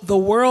so the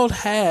world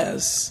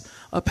has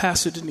a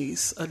Pastor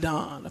Denise, a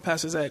Don, a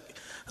Pastor Zach.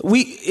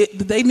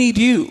 They need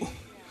you.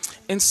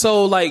 And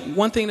so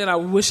one thing that I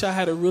wish I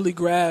had to really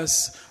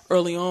grasp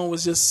early on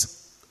was just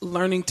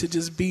learning to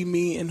just be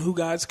me and who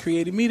God's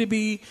created me to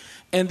be,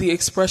 and the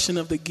expression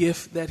of the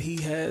gift that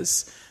He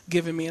has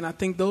given me. And I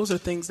think those are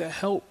things that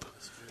help,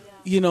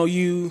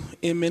 you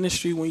in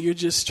ministry when you're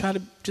just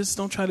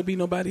don't try to be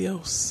nobody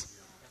else.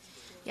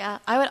 Yeah,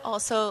 I would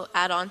also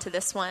add on to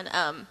this one.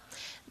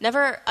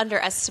 Never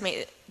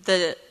underestimate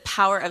the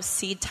power of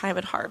seed time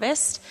and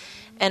harvest,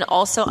 and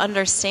also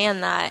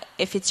understand that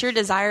if it's your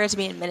desire to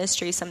be in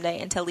ministry someday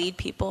and to lead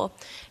people,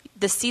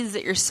 the seeds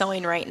that you're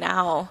sowing right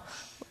now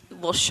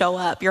will show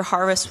up. Your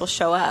harvest will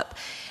show up.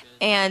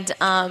 And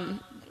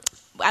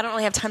I don't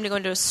really have time to go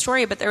into a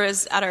story, but there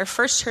was, at our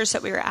first church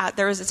that we were at,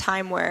 there was a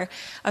time where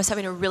I was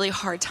having a really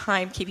hard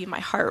time keeping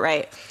my heart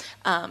right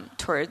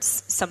towards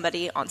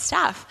somebody on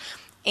staff.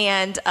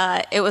 And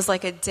it was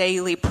like a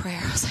daily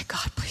prayer. I was like,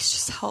 God, please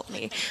just help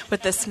me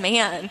with this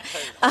man.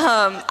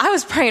 I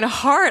was praying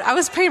hard. I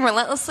was praying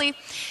relentlessly.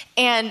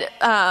 And,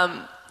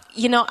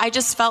 I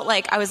just felt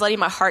like I was letting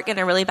my heart get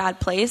in a really bad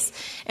place.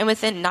 And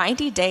within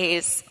 90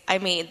 days,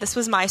 this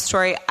was my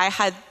story. I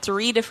had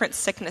 3 different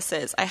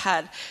sicknesses. I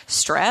had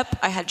strep.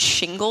 I had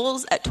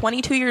shingles at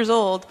 22 years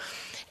old.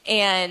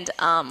 And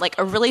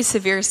a really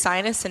severe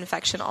sinus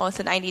infection all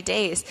within 90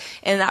 days.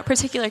 And in that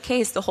particular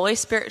case, the Holy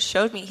Spirit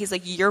showed me, he's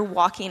like, you're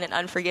walking in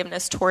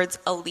unforgiveness towards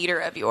a leader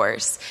of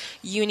yours.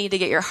 You need to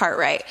get your heart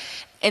right.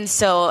 And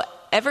so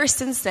ever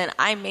since then,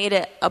 I made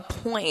it a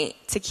point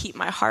to keep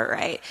my heart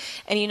right.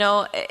 And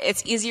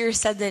it's easier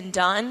said than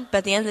done, but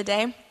at the end of the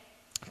day,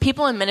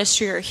 people in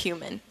ministry are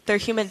human. They're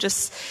human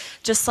just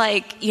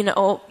like,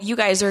 you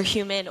guys are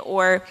human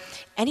or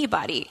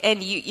anybody.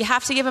 And you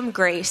have to give them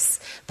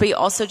grace, but you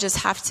also just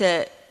have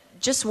to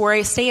just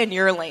stay in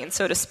your lane,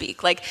 so to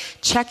speak. Like,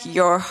 check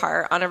your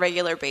heart on a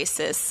regular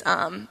basis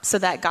so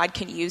that God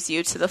can use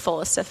you to the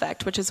fullest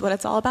effect, which is what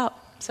it's all about.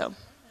 So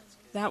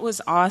that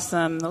was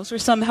awesome. Those were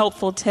some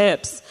helpful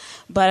tips.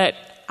 But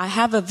I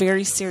have a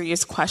very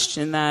serious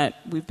question that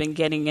we've been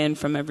getting in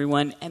from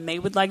everyone, and they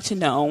would like to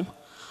know,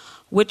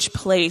 which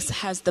place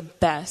has the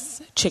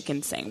best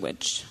chicken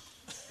sandwich?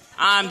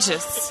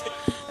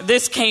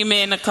 This came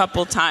in a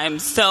couple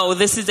times. So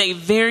this is a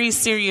very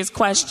serious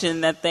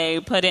question that they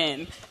put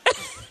in.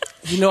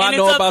 I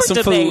know about some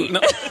debate. food.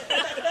 No.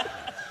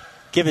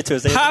 Give it to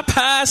us.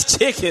 Popeye's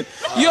chicken.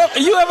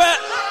 You ever...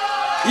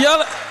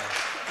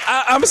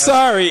 I'm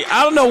sorry.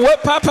 I don't know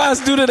what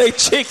Popeyes do to their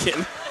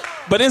chicken,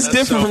 but it's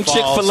different from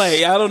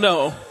Chick-fil-A. I don't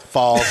know.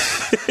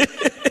 False.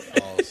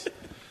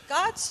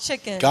 God's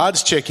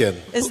chicken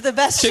is the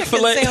best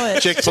Chick-fil-A.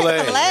 chicken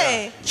sandwich.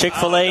 Chick-fil-A.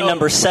 Chick-fil-A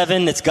number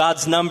 7. It's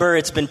God's number.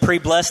 It's been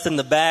pre-blessed in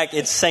the back.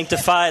 It's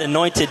sanctified,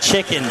 anointed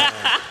chicken.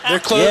 They're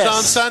closed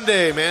on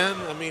Sunday, man.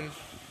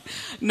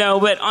 No,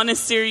 but on a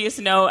serious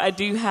note, I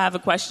do have a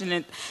question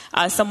that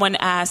someone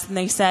asked, and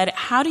they said,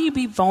 how do you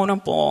be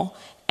vulnerable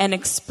and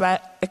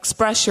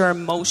express your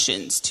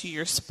emotions to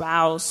your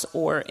spouse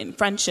or in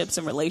friendships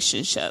and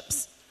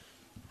relationships?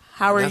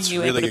 How are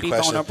you able to be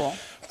vulnerable?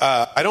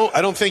 I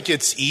don't think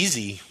it's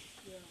easy.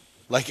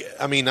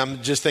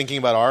 I'm just thinking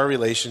about our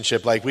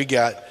relationship.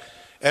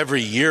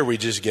 Every year we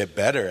just get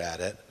better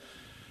at it.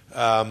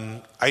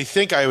 I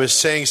think I was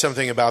saying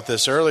something about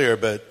this earlier,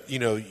 but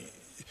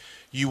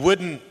you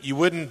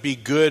wouldn't be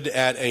good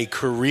at a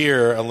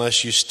career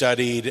unless you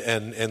studied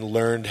and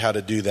learned how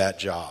to do that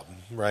job,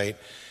 right?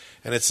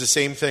 And it's the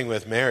same thing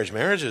with marriage.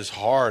 Marriage is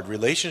hard.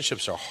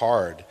 Relationships are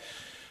hard.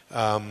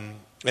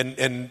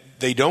 And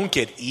they don't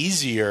get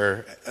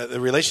easier. The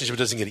relationship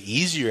doesn't get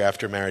easier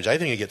after marriage. I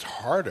think it gets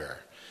harder.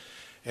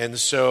 And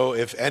so,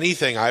 if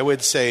anything, I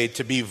would say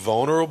to be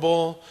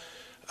vulnerable,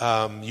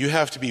 you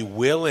have to be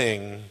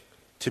willing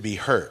to be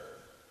hurt.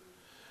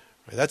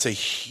 That's a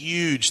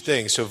huge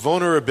thing. So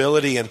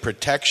vulnerability and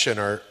protection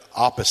are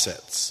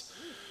opposites.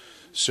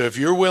 So if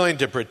you're willing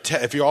to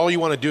protect, if all you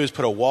want to do is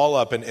put a wall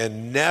up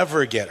and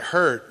never get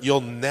hurt, you'll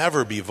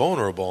never be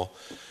vulnerable.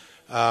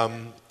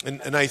 And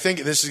I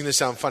think this is going to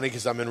sound funny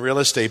because I'm in real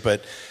estate,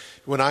 but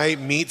when I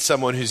meet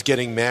someone who's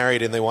getting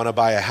married and they want to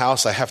buy a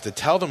house, I have to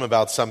tell them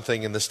about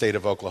something in the state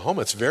of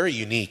Oklahoma. It's very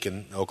unique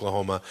in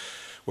Oklahoma.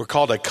 We're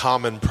called a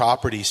common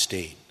property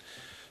state.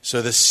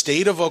 So the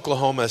state of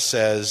Oklahoma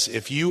says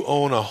if you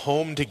own a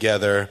home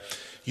together,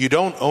 you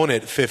don't own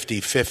it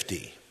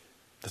 50-50.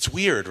 That's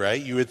weird,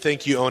 right? You would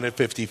think you own it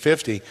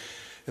 50-50.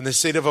 In the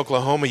state of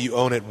Oklahoma, you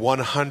own it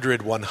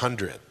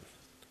 100-100.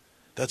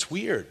 That's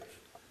weird.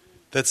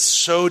 That's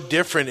so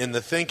different in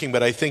the thinking,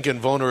 but I think in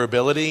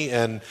vulnerability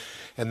and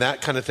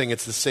that kind of thing,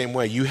 it's the same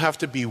way. You have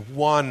to be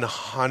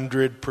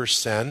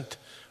 100%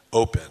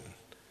 open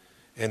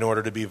in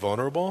order to be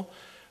vulnerable.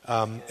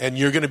 And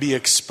you're going to be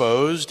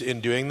exposed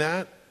in doing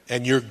that,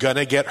 and you're going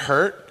to get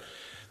hurt.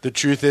 The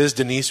truth is,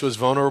 Denise was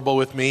vulnerable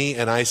with me,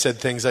 and I said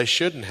things I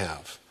shouldn't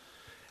have.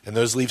 And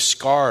those leave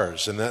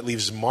scars, and that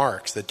leaves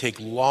marks that take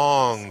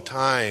long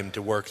time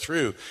to work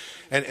through.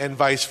 And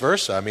vice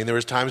versa. I mean, there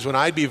was times when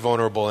I'd be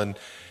vulnerable, and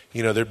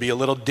there'd be a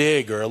little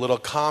dig or a little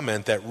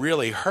comment that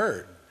really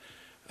hurt.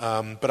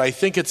 But I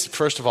think it's,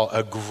 first of all,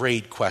 a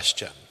great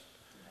question.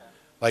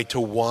 Like,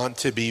 to want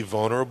to be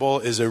vulnerable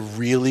is a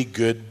really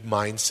good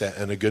mindset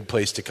and a good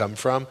place to come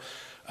from.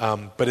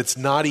 But it's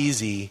not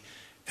easy,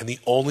 and the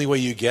only way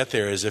you get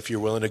there is if you're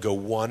willing to go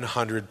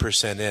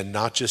 100% in,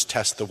 not just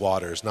test the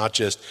waters, not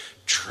just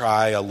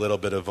try a little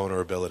bit of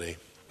vulnerability.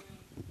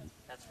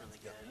 That's really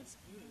good.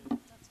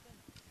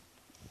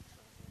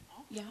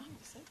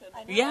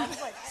 Yeah,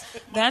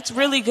 that's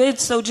really good.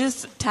 So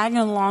just tagging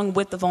along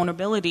with the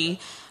vulnerability,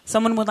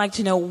 someone would like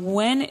to know,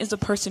 when is a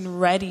person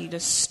ready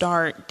to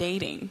start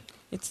dating?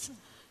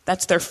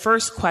 That's their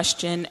first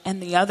question.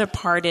 And the other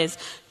part is,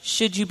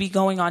 should you be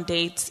going on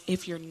dates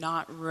if you're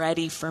not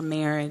ready for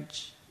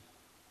marriage?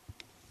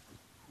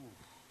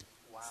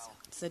 Wow.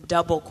 It's a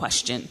double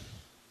question.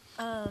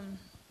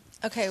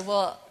 Okay,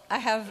 well,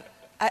 I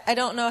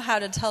don't know how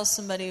to tell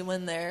somebody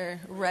when they're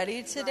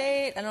ready to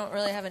date. I don't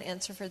really have an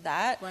answer for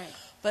that. Right.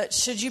 But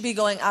should you be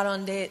going out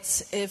on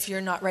dates if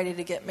you're not ready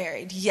to get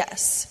married?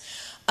 Yes.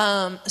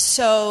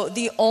 So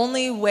the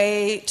only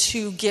way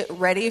to get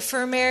ready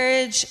for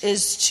marriage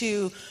is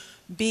to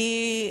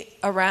be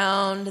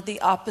around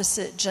the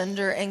opposite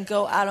gender and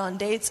go out on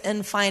dates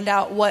and find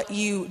out what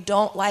you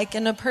don't like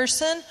in a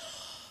person,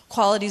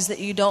 qualities that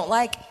you don't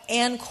like,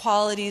 and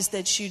qualities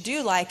that you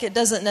do like. It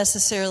doesn't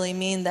necessarily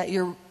mean that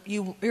you're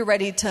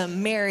ready to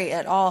marry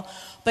at all.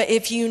 But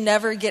if you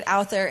never get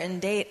out there and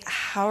date,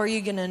 how are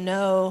you going to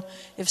know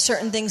if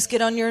certain things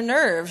get on your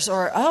nerves?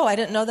 Or, oh, I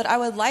didn't know that I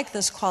would like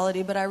this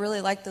quality, but I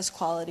really like this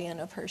quality in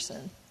a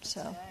person.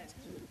 So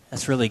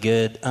that's really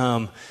good.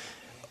 I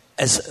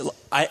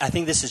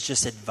think this is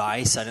just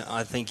advice.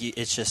 I think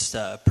it's just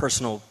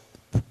personal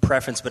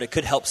preference, but it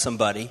could help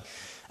somebody.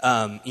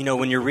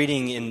 When you're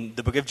reading in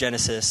the book of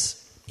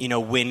Genesis,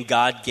 when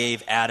God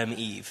gave Adam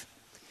Eve,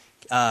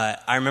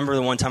 I remember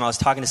the one time I was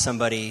talking to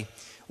somebody,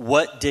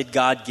 what did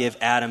God give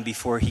Adam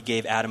before he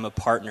gave Adam a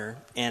partner?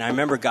 And I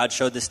remember God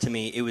showed this to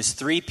me. It was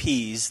 3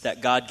 P's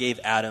that God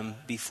gave Adam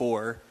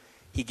before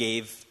he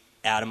gave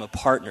Adam a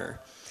partner.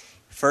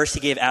 First, he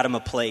gave Adam a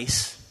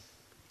place.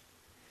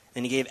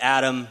 Then he gave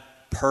Adam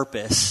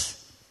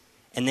purpose.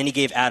 And then he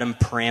gave Adam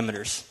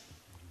parameters.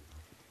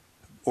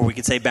 Or we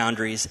could say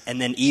boundaries.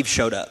 And then Eve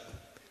showed up.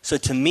 So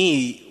to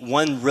me,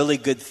 one really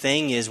good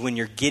thing is when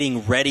you're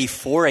getting ready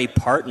for a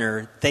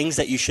partner, things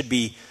that you should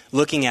be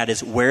looking at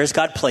is, where has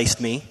God placed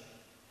me?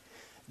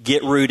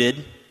 Get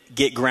rooted,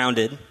 get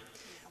grounded.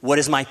 What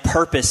is my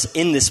purpose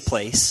in this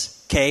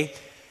place? Okay?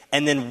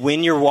 And then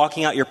when you're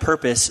walking out your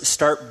purpose,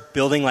 start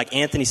building, like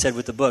Anthony said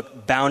with the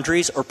book,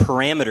 boundaries or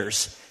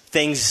parameters.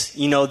 Things,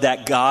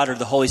 that God or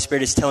the Holy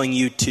Spirit is telling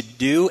you to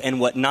do and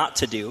what not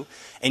to do.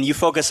 And you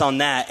focus on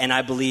that, and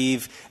I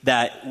believe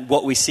that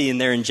what we see in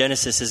there in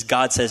Genesis is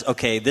God says,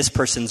 okay, this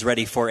person's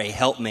ready for a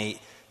helpmate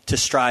to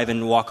strive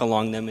and walk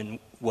along them in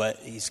what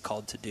he's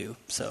called to do.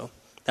 So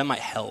that might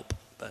help.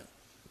 But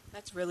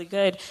that's really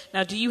good.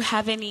 Now, do you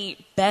have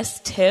any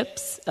best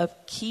tips of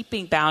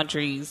keeping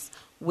boundaries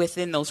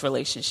within those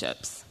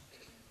relationships?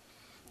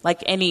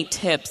 Like any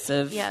tips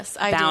of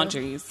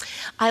boundaries?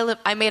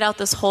 I made out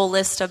this whole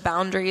list of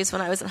boundaries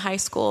when I was in high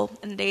school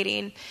and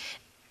dating.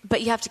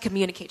 But you have to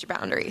communicate your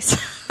boundaries,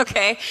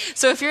 okay?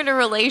 So if you're in a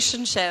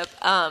relationship,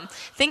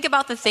 think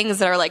about the things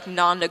that are like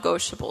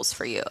non-negotiables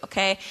for you,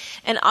 okay?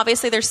 And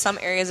obviously there's some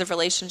areas of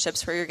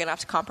relationships where you're going to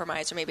have to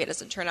compromise, or maybe it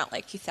doesn't turn out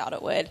like you thought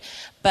it would.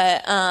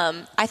 But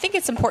I think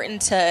it's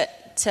important to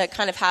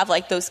kind of have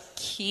like those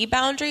key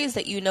boundaries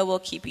that will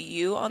keep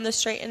you on the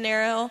straight and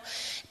narrow.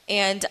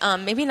 And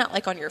maybe not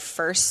like on your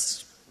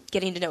first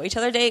getting to know each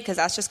other date, because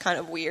that's just kind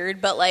of weird.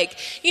 But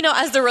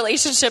as the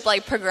relationship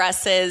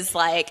progresses,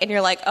 and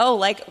you're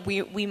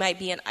we might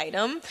be an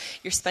item,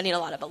 you're spending a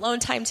lot of alone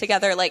time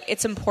together,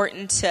 it's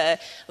important to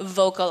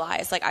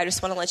vocalize, I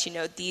just want to let you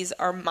know these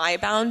are my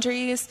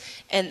boundaries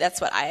and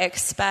that's what I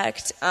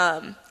expect,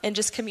 and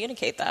just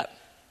communicate that.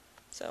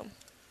 So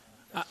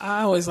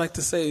I always like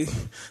to say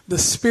the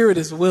spirit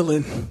is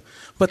willing,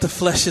 but the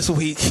flesh is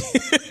weak.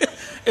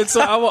 And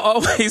so I will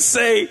always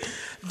say,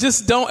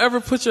 just don't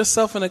ever put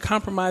yourself in a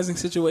compromising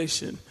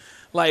situation.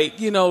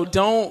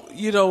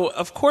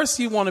 Of course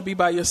you want to be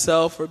by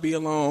yourself or be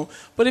alone.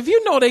 But if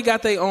they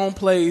got their own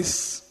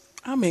place,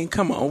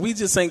 come on. We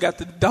just ain't got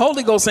the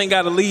Holy Ghost ain't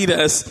got to lead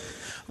us.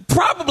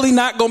 Probably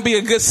not going to be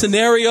a good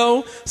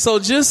scenario. So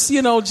just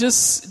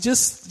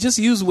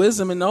use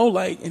wisdom and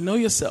know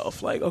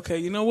yourself. Okay,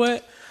 you know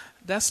what?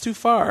 That's too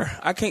far.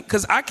 I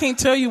can't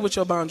tell you what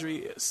your boundary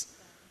is,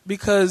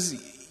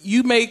 because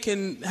you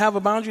can have a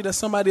boundary that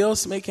somebody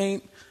else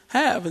can't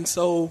have. And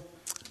so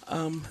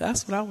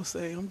that's what I would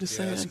say. I'm just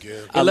saying.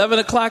 11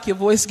 o'clock, your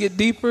voice get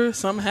deeper,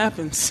 something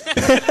happens.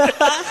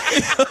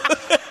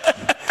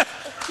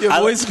 Your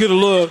voice get a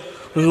little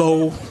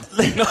low.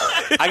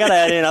 I got to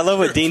add in, I love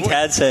what Dean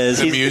Tad says.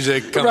 The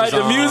music comes on.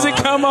 The music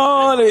come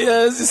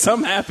on.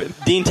 Something happened.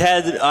 Dean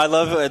Tad, I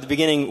love at the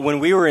beginning, when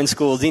we were in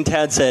school, Dean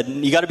Tad said,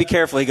 you got to be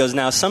careful. He goes,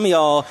 now some of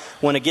y'all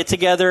want to get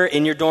together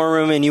in your dorm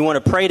room and you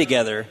want to pray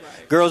together.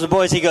 Right. Girls and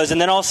boys, he goes,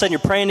 and then all of a sudden you're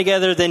praying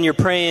together, then you're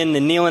praying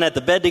and kneeling at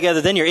the bed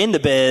together, then you're in the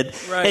bed.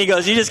 Right. And he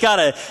goes, you got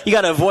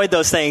to avoid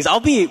those things. I'll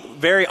be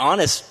very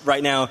honest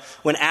right now.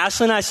 When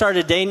Ashley and I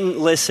started dating,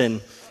 listen,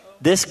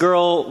 this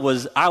girl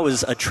I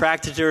was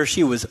attracted to her.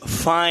 She was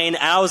fine.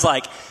 And I was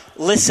like,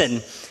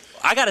 listen,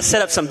 I got to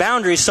set up some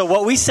boundaries. So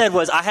what we said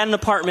was, I had an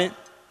apartment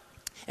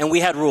and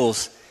we had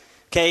rules.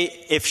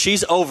 Okay, if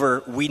she's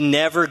over, we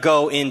never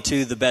go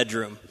into the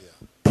bedroom.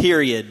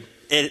 Period.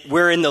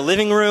 We're in the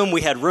living room.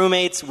 We had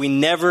roommates. We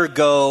never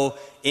go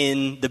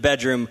in the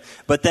bedroom.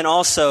 But then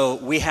also,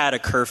 we had a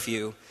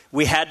curfew.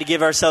 We had to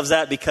give ourselves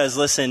that because,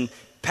 listen,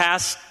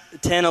 past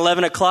 10,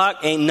 11 o'clock,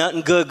 ain't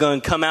nothing good going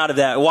to come out of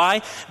that.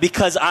 Why?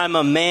 Because I'm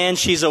a man,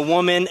 she's a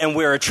woman, and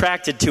we're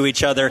attracted to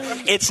each other.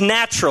 It's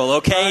natural,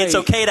 okay? Right. It's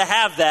okay to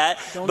have that,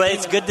 but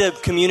it's good to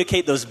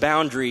communicate those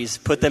boundaries,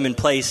 put them in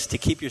place to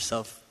keep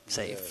yourself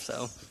safe.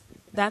 So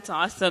that's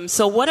awesome.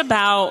 So what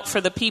about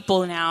for the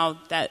people now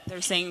that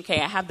they're saying,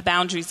 okay, I have the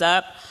boundaries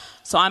up,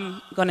 so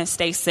I'm going to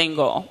stay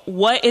single.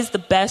 What is the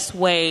best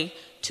way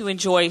to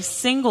enjoy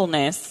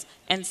singleness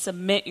and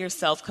submit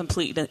yourself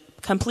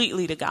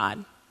completely to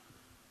God?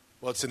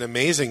 Well, it's an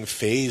amazing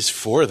phase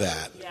for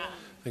that. Yeah.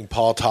 I think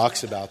Paul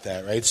talks about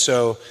that, right?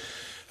 So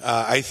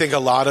I think a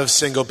lot of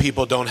single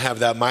people don't have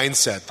that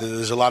mindset.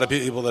 There's a lot of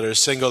people that are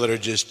single that are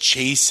just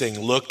chasing,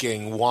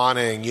 looking,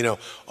 wanting,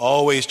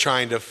 always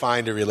trying to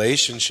find a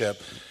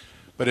relationship.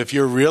 But if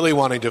you're really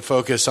wanting to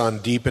focus on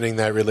deepening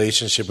that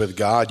relationship with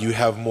God, you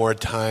have more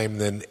time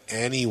than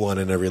anyone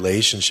in a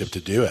relationship to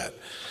do it.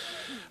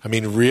 I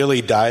mean,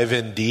 really dive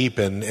in deep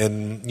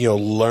and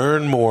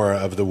learn more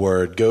of the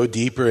Word. Go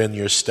deeper in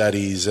your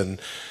studies.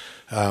 And,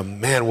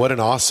 man, what an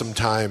awesome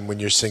time when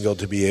you're single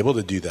to be able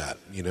to do that,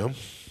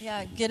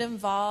 Yeah, get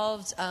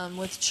involved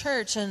with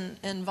church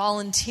and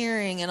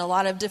volunteering in a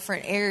lot of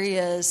different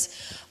areas.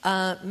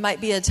 Might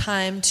be a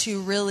time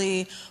to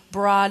really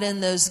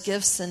broaden those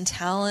gifts and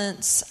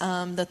talents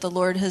that the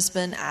Lord has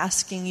been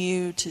asking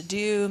you to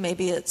do.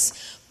 Maybe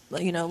it's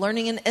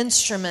learning an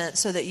instrument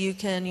so that you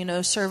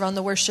can, serve on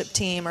the worship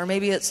team, or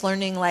maybe it's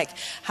learning like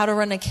how to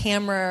run a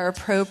camera or a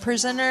pro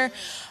presenter.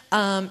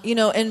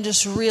 And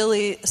just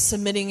really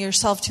submitting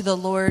yourself to the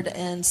Lord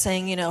and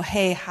saying,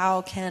 hey,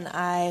 how can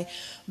I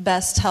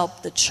best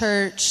help the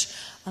church?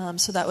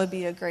 So that would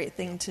be a great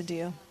thing to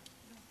do.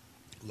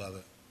 Love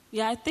it.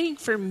 Yeah, I think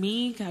for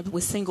me, I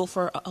was single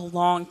for a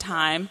long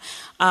time.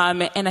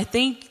 And I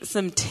think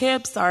some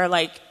tips are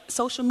like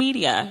social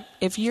media.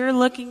 If you're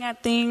looking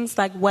at things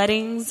like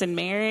weddings and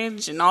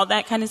marriage and all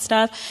that kind of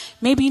stuff,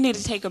 maybe you need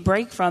to take a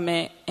break from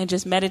it and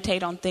just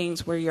meditate on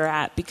things where you're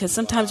at. Because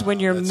sometimes when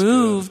you're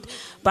moved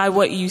by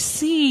what you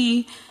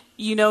see,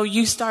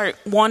 you start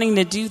wanting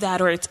to do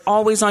that, or it's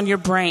always on your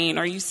brain,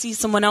 or you see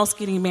someone else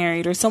getting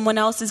married or someone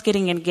else is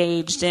getting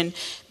engaged, and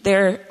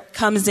there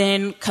comes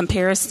in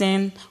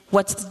comparison,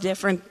 what's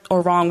different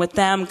or wrong with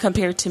them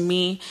compared to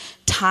me,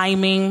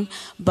 timing.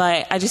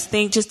 But I just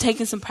think just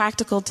taking some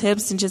practical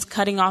tips and just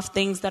cutting off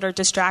things that are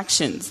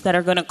distractions that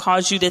are going to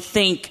cause you to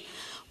think,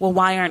 well,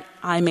 why aren't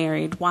I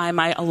married? Why am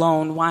I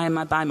alone? Why am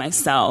I by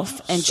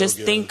myself? And just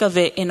think of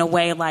it in a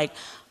way like,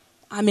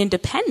 I'm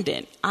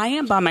independent. I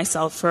am by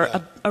myself for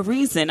a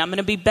reason. I'm going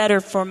to be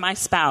better for my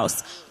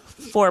spouse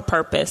for a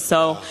purpose.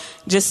 So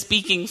just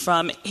speaking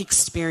from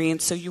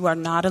experience, so you are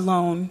not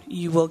alone.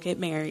 You will get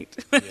married.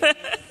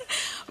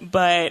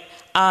 But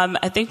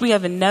I think we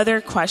have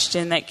another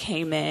question that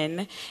came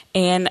in,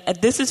 and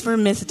this is for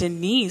Miss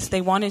Denise.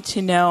 They wanted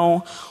to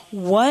know,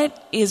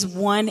 what is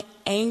one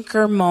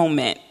anchor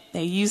moment,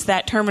 they use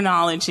that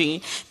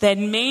terminology, that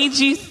made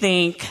you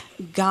think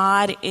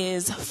God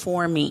is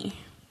for me?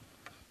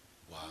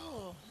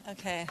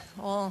 Okay,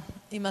 well,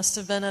 you must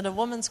have been at a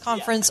women's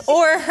conference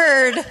or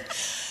heard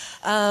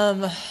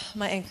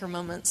my anchor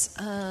moments.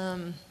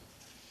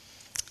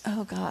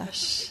 Oh,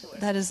 gosh,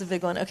 that is a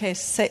big one. Okay,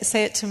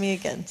 say it to me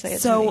again. Say it to me.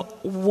 So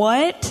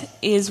what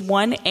is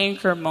one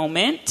anchor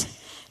moment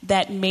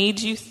that made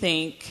you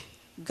think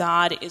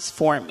God is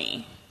for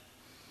me?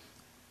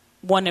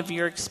 One of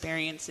your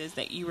experiences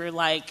that you were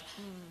like,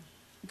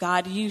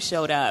 God, you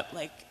showed up.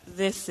 Like,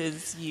 this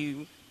is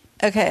you.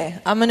 Okay,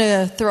 I'm going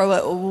to throw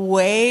it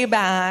way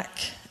back,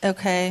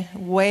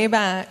 way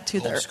back to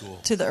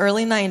the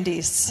early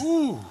 90s.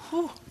 Ooh.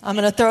 I'm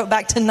going to throw it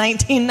back to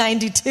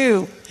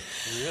 1992.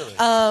 Really?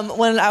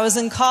 When I was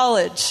in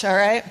college, all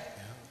right?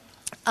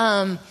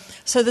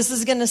 So this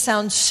is going to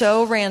sound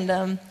so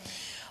random,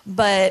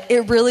 but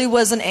it really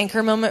was an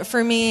anchor moment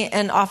for me,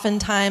 and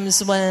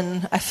oftentimes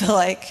when I feel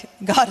like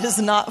God is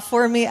not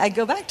for me, I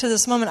go back to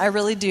this moment. I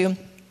really do.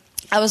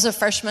 I was a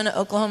freshman at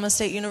Oklahoma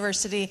State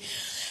University.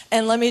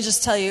 And let me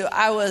just tell you,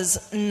 I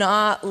was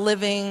not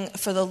living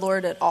for the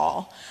Lord at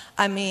all.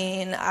 I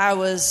mean, I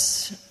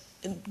was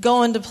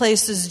going to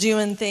places,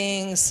 doing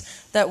things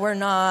that were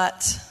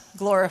not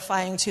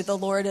glorifying to the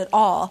Lord at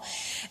all.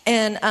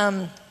 And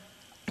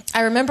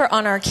I remember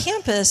on our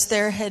campus,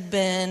 there had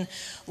been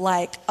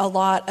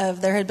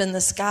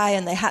this guy,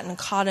 and they hadn't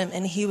caught him,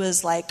 and he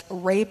was like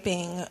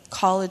raping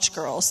college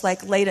girls.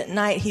 Like late at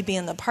night, he'd be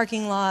in the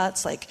parking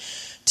lots, like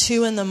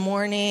 2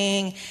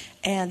 a.m,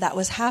 and that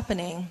was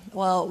happening.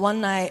 Well,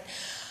 one night,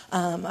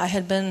 I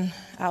had been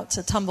out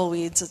to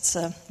Tumbleweeds. It's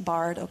a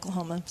bar at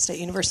Oklahoma State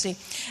University.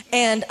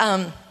 And,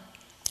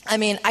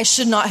 I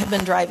should not have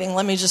been driving.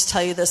 Let me just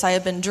tell you this. I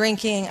had been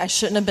drinking. I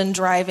shouldn't have been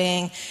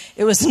driving.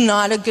 It was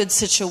not a good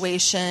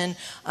situation.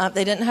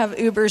 They didn't have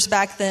Ubers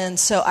back then,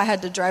 so I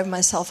had to drive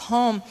myself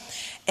home.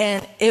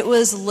 And it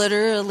was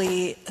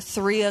literally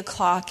 3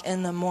 o'clock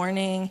in the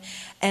morning,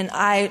 and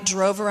I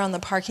drove around the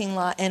parking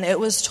lot, and it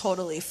was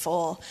totally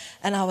full.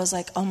 And I was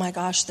like, oh my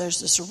gosh, there's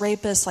this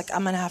rapist. Like,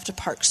 I'm going to have to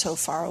park so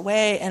far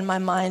away. And my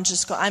mind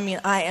just I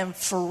am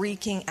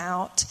freaking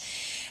out.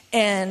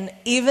 And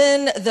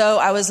even though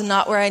I was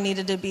not where I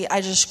needed to be,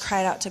 I just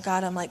cried out to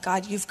God. I'm like,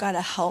 God, you've got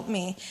to help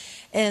me.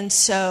 And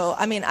so,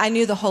 I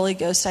knew the Holy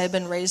Ghost. I had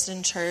been raised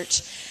in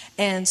church.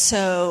 And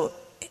so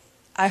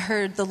I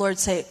heard the Lord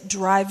say,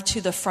 drive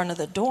to the front of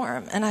the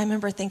dorm. And I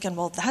remember thinking,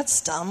 well,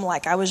 that's dumb.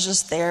 Like, I was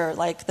just there.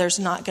 Like, there's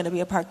not going to be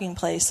a parking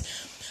place.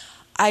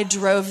 I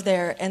drove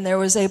there, and there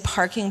was a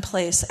parking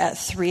place at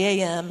 3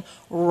 a.m.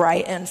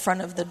 right in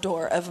front of the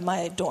door of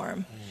my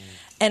dorm.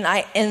 And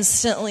I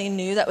instantly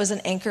knew that was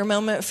an anchor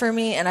moment for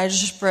me, and I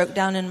just broke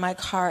down in my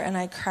car, and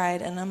I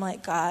cried, and I'm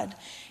like, God,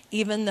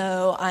 even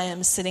though I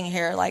am sitting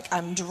here like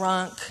I'm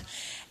drunk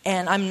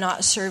and I'm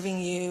not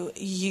serving you,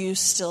 you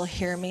still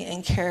hear me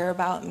and care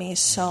about me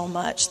so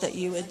much that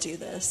you would do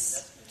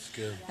this.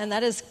 Good. And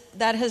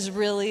that has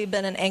really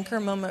been an anchor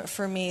moment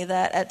for me,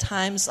 that at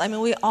times, I mean,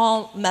 we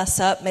all mess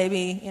up.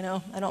 Maybe,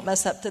 I don't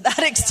mess up to that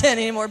extent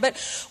anymore, but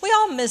we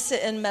all miss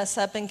it and mess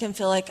up and can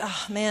feel like,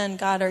 oh man,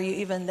 God, are you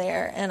even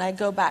there? And I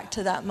go back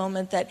to that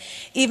moment that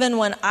even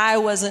when I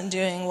wasn't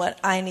doing what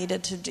I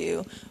needed to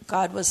do,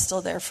 God was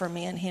still there for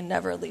me, and he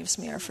never leaves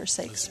me or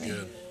forsakes me.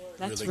 Good.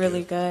 That's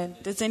really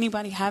good. Does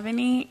anybody have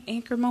any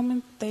anchor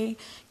moment they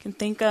can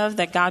think of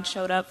that God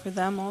showed up for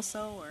them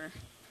also, or?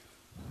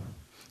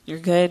 You're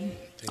good?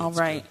 All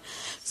right. Good.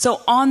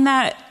 So on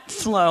that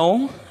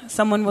flow,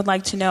 someone would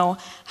like to know,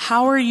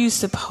 how are you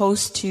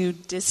supposed to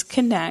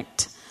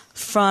disconnect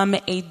from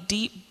a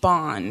deep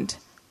bond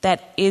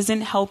that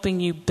isn't helping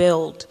you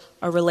build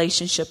a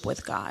relationship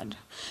with God?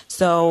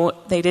 So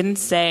they didn't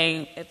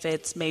say if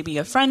it's maybe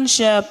a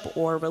friendship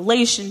or a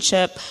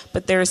relationship,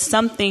 but there's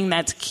something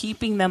that's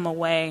keeping them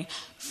away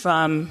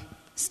from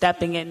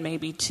stepping in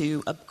maybe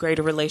to a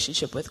greater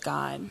relationship with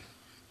God.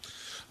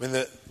 I mean,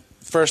 the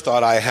first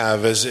thought I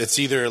have is it's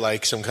either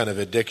like some kind of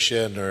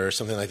addiction or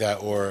something like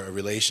that, or a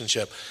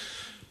relationship,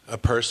 a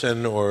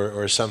person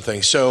or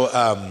something.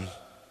 So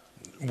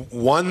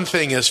one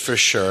thing is for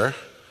sure,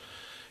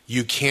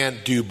 you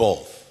can't do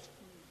both.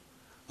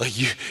 Like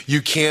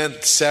you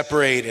can't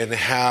separate and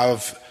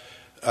have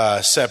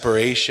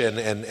separation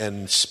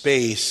and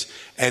space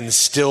and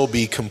still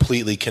be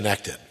completely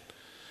connected,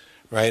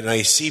 right? And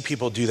I see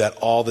people do that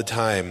all the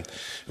time.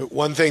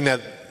 One thing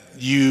that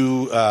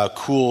you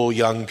cool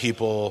young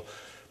people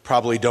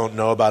probably don't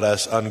know about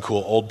us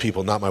uncool old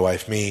people, not my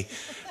wife, me.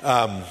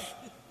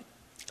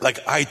 Like,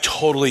 I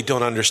totally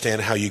don't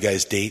understand how you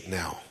guys date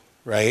now,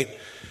 right?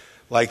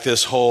 Like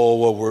this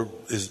whole,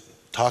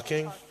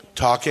 talking?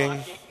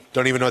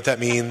 Don't even know what that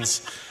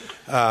means.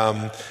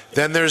 Then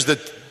there's the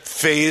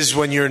phase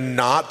when you're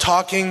not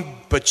talking,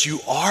 but you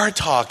are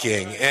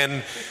talking.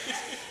 And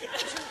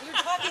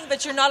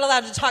but you're not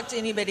allowed to talk to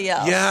anybody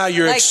else. Yeah,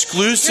 you're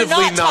exclusively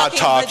you're not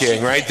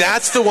talking, right? can.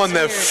 That's the one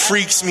that weird.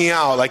 freaks me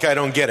out. Like, I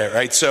don't get it,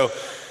 right? So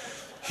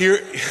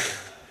here,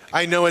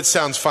 I know it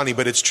sounds funny,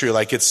 but it's true.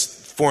 Like,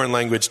 it's foreign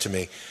language to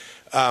me.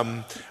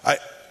 I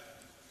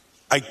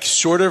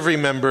sort of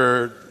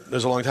remember, it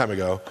was a long time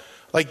ago,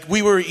 like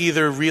we were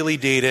either really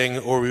dating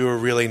or we were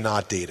really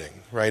not dating,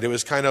 right? It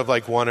was kind of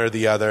like one or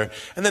the other.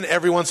 And then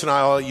every once in a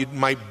while, you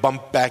might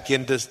bump back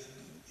into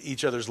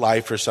each other's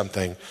life or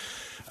something.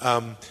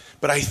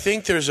 But I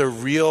think there's a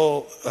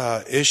real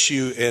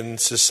issue in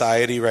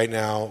society right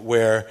now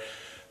where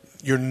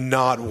you're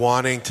not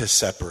wanting to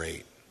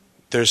separate.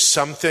 There's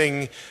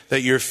something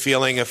that you're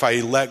feeling, if I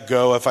let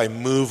go, if I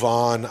move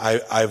on,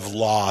 I've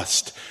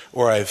lost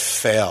or I've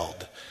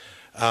failed.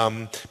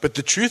 But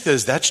the truth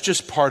is, that's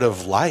just part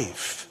of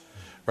life,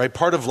 right?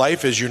 Part of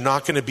life is you're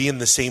not going to be in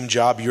the same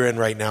job you're in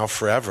right now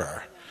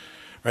forever,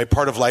 right?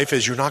 Part of life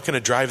is you're not going to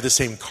drive the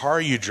same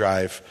car you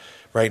drive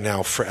right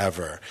now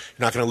forever.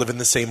 You're not going to live in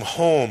the same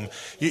home.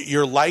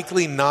 You're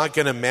likely not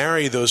going to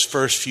marry those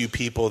first few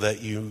people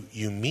that you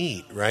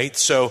meet, right?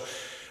 So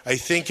I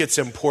think it's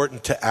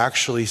important to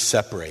actually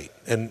separate.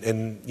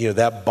 And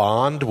that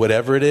bond,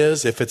 whatever it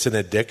is, if it's an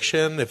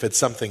addiction, if it's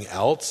something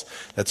else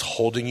that's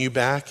holding you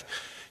back,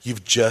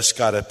 you've just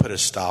got to put a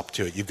stop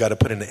to it. You've got to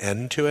put an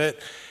end to it.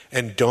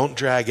 And don't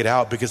drag it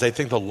out, because I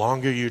think the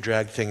longer you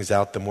drag things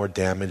out, the more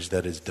damage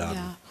that is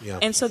done. Yeah.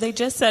 And so they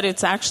just said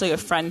it's actually a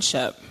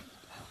friendship.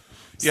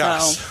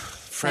 Yes, So,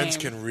 friends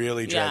can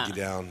really drag you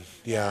down.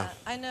 Yeah.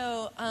 I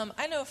know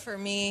for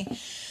me,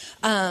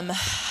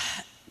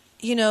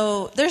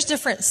 there's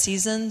different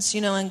seasons,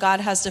 and God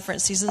has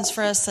different seasons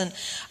for us. And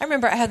I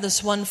remember I had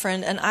this one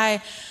friend, and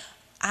I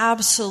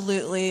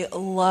absolutely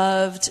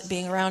loved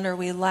being around her.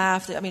 We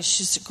laughed. I mean,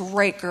 she's a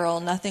great girl,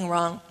 nothing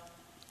wrong.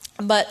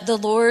 But the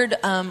Lord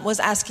was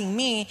asking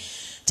me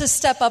to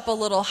step up a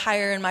little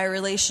higher in my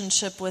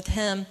relationship with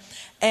him.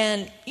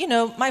 And,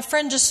 my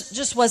friend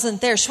just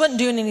wasn't there. She wasn't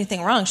doing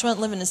anything wrong. She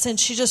wasn't living in sin.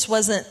 She just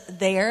wasn't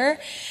there.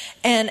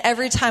 And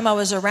every time I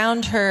was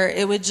around her,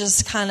 it would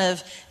just kind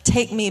of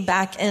take me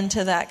back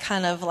into that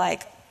kind of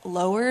like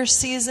lower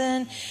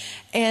season.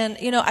 And,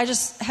 I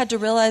just had to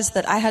realize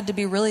that I had to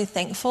be really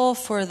thankful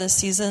for the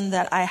season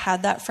that I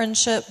had that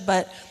friendship.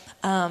 But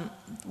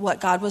what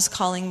God was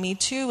calling me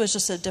to was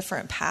just a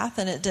different path.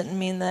 And it didn't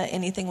mean that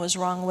anything was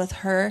wrong with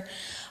her.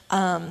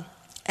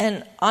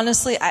 And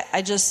honestly,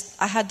 I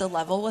had to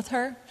level with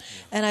her,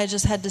 and I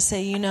just had to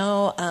say,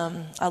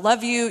 I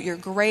love you. You're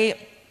great.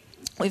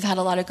 We've had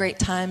a lot of great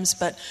times,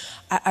 but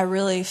I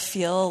really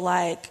feel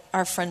like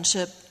our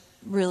friendship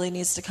really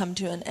needs to come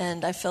to an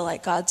end. I feel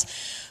like God's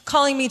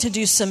calling me to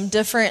do some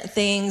different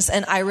things,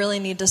 and I really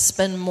need to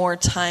spend more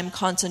time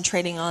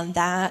concentrating on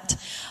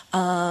that.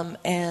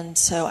 And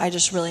so I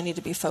just really need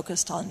to be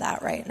focused on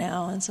that right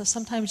now. And so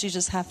sometimes you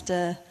just have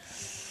to,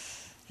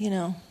 do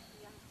it.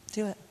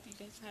 Do you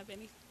guys have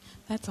any?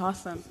 That's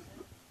awesome.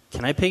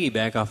 Can I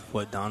piggyback off of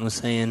what Don was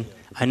saying?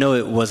 I know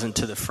it wasn't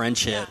to the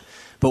friendship,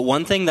 but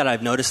one thing that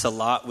I've noticed a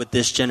lot with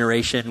this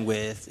generation,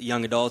 with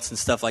young adults and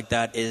stuff like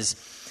that, is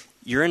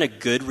you're in a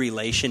good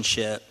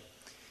relationship,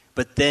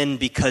 but then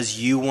because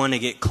you want to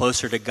get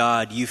closer to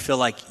God, you feel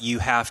like you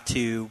have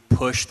to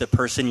push the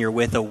person you're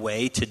with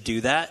away to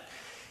do that.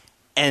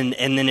 And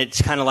then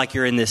it's kind of like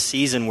you're in this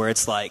season where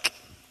it's like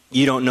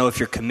you don't know if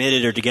you're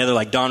committed or together.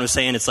 Like Don was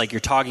saying, it's like you're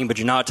talking, but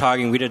you're not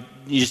talking.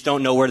 You just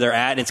don't know where they're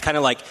at. And it's kind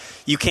of like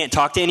you can't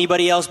talk to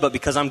anybody else, but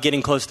because I'm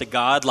getting close to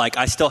God, like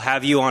I still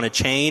have you on a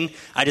chain.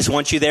 I just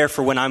want you there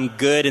for when I'm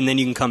good, and then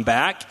you can come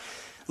back.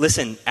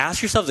 Listen,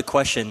 ask yourself the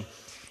question,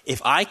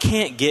 if I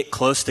can't get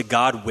close to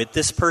God with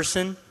this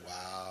person,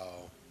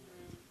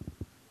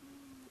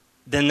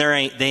 then they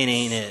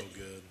ain't it.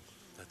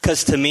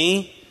 Because to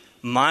me,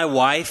 my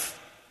wife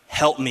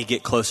helped me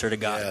get closer to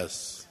God.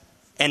 Yes.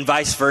 And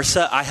vice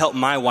versa, I help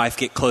my wife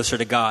get closer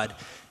to God.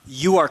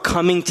 You are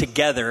coming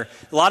together.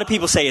 A lot of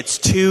people say it's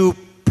two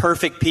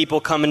perfect people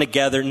coming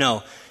together.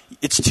 No,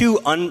 it's two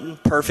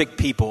imperfect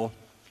people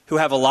who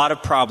have a lot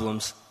of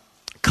problems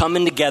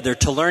coming together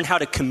to learn how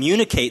to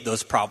communicate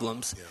those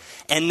problems,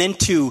 and then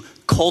to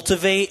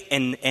cultivate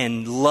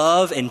and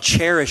love and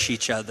cherish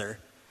each other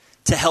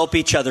to help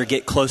each other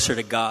get closer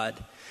to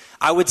God.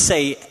 I would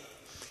say,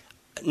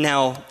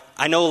 now,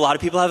 I know a lot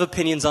of people have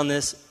opinions on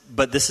this,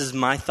 but this is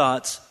my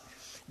thoughts,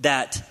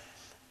 that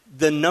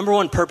the number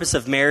one purpose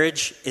of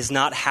marriage is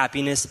not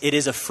happiness, it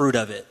is a fruit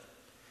of it.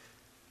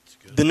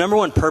 The number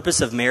one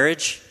purpose of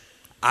marriage,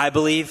 I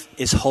believe,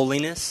 is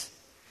holiness.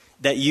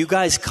 That you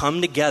guys come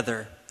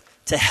together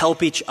to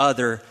help each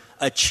other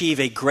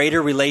achieve a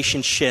greater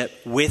relationship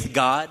with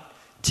God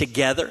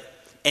together.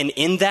 And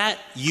in that,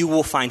 you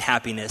will find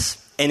happiness,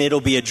 and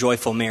it'll be a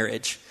joyful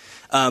marriage.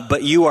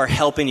 But you are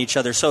helping each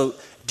other. So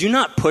do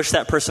not push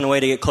that person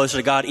away to get closer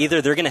to God.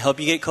 Either they're going to help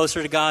you get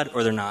closer to God,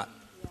 or they're not.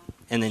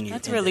 And then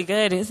That's really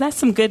good. That's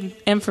some good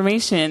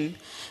information.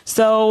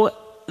 So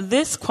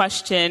this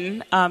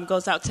question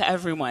goes out to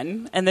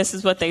everyone, and this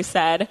is what they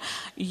said.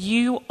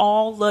 You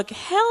all look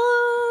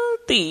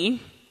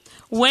healthy.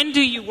 When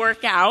do you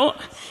work out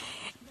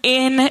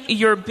in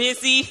your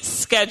busy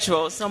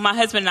schedule? So my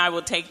husband and I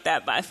will take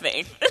that by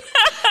faith.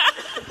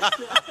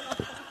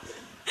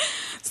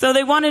 So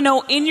they want to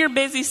know, in your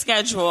busy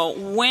schedule,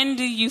 when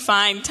do you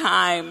find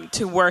time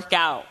to work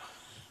out?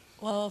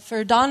 Well,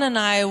 for Don and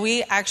I,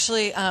 we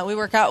actually we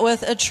work out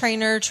with a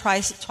trainer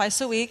twice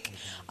a week.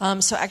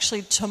 So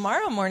actually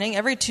tomorrow morning,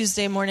 every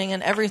Tuesday morning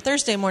and every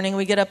Thursday morning,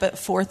 we get up at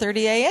 4:30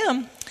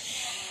 a.m.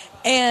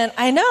 And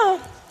I know.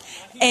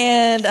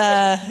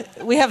 And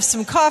we have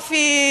some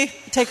coffee,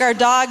 take our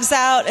dogs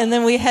out, and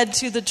then we head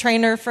to the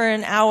trainer for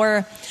an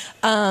hour.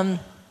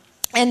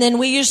 And then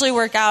we usually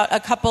work out a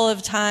couple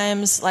of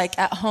times, like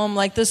at home,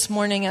 like this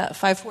morning at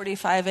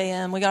 5:45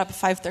 a.m. We got up at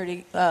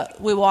 5:30.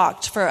 We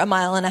walked for a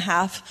mile and a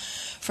half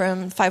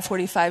from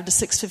 5:45 to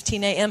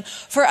 6:15 a.m.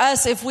 For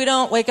us, if we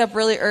don't wake up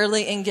really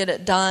early and get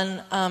it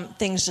done,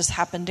 things just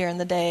happen during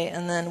the day,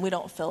 and then we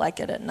don't feel like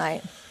it at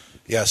night.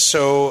 Yeah,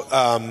 so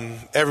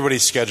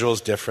everybody's schedule is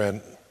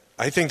different.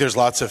 I think there's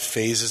lots of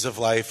phases of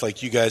life.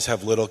 Like you guys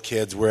have little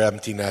kids, we're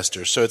empty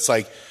nesters. So it's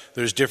like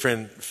there's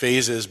different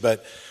phases,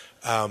 but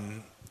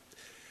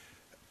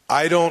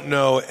I don't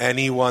know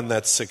anyone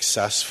that's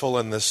successful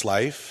in this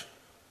life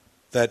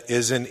that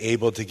isn't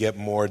able to get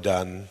more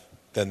done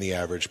than the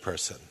average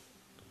person.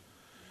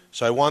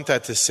 So I want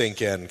that to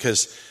sink in,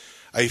 because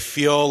I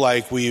feel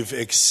like we've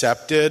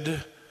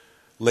accepted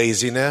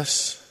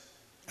laziness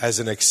as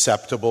an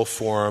acceptable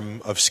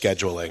form of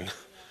scheduling.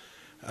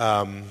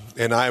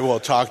 And I will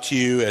talk to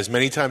you as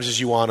many times as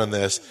you want on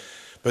this,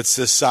 but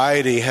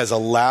society has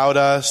allowed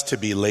us to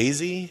be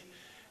lazy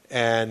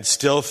and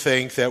still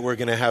think that we're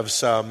going to have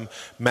some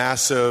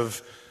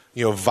massive,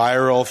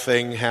 viral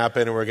thing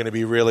happen and we're going to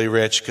be really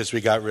rich because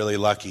we got really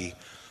lucky.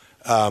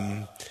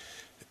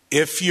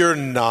 If you're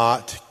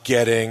not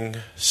getting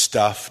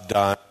stuff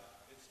done,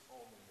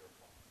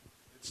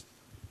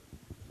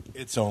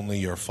 it's only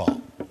your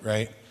fault,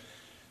 right?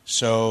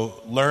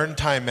 So learn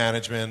time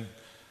management.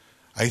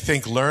 I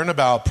think learn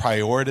about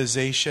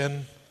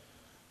prioritization,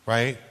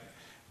 right?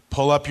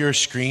 Pull up your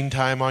screen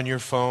time on your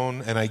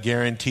phone, and I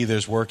guarantee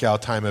there's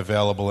workout time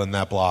available in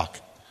that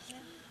block,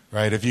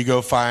 right? If you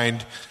go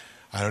find,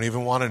 I don't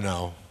even want to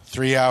know,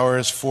 3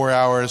 hours, 4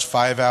 hours,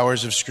 5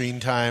 hours of screen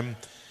time,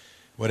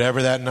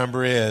 whatever that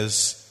number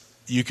is,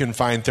 you can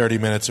find 30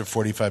 minutes or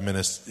 45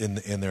 minutes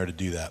in there to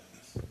do that.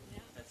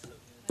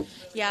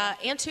 Yeah,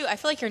 and too, I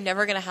feel like you're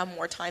never going to have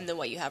more time than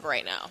what you have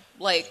right now.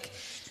 Like,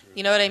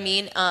 you know what I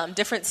mean?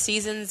 Different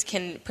seasons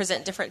can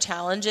present different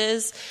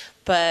challenges,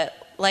 but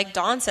like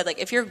Dawn said, like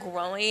if you're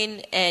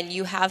growing and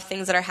you have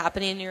things that are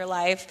happening in your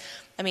life,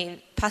 I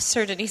mean,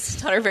 Pastor Denise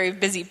and Todd are very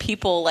busy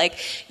people. Like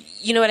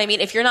you know what I mean?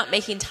 If you're not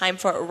making time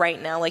for it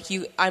right now, like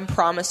I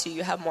promise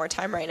you have more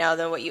time right now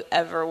than what you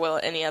ever will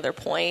at any other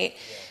point. Yeah.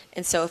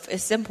 And so if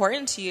it's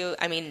important to you,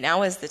 I mean,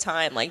 now is the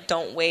time. Like,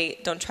 don't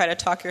wait. Don't try to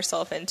talk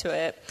yourself into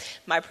it.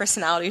 My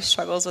personality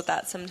struggles with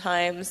that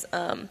sometimes.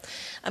 I'm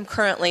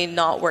currently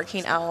not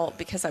working out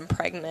because I'm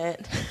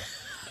pregnant.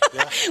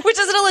 Yeah. Which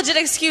isn't a legit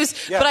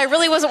excuse, but I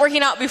really wasn't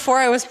working out before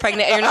I was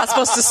pregnant. And you're not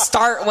supposed to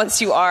start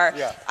once you are.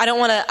 Yeah. I don't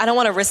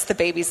want to risk the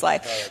baby's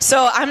life. Right.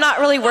 So I'm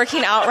not really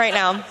working out right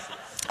now.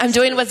 I'm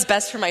doing what's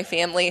best for my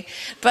family,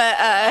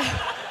 but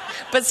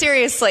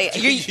seriously,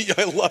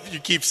 I love you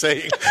keep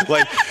saying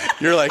like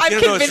you're like I'm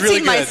convincing it's really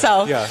good.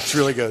 Myself. Yeah, it's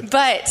really good.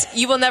 But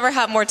you will never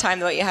have more time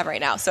than what you have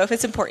right now. So if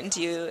it's important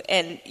to you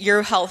and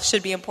your health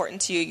should be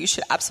important to you, you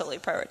should absolutely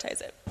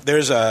prioritize it.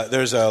 There's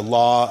a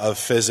law of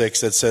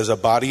physics that says a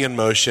body in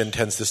motion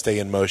tends to stay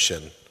in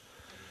motion,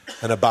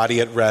 and a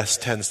body at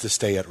rest tends to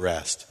stay at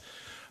rest.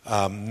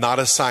 Not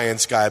a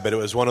science guy, but it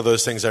was one of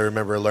those things I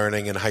remember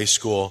learning in high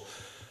school.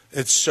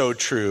 It's so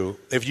true.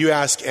 If you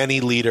ask any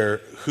leader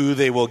who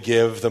they will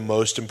give the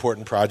most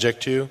important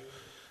project to,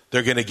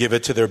 they're going to give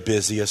it to their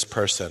busiest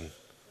person.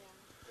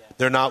 Yeah.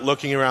 They're not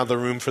looking around the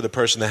room for the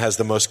person that has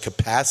the most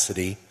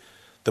capacity,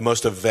 the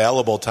most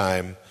available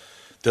time.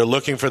 They're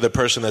looking for the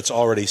person that's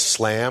already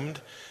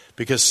slammed,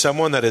 because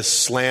someone that is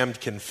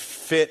slammed can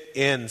fit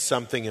in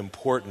something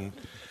important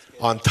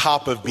on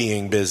top of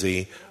being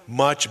busy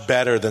much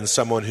better than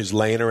someone who's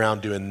laying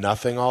around doing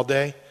nothing all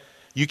day.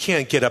 You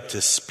can't get up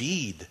to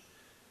speed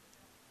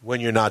when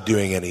you're not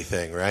doing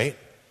anything, right?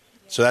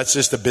 So that's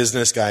just a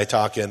business guy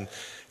talking.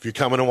 If you're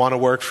coming to want to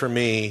work for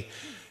me,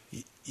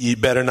 you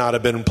better not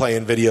have been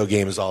playing video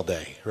games all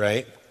day,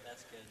 right?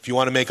 That's good. If you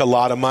want to make a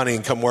lot of money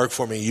and come work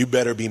for me, you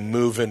better be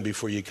moving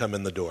before you come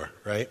in the door,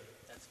 right?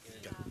 That's good.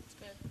 Yeah.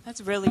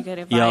 That's really good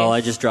advice. Y'all, I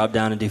just drop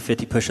down and do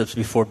 50 push-ups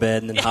before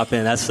bed and then hop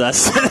in. That's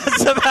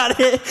about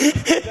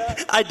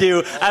it. I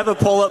do. I have a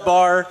pull-up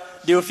bar.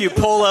 Do a few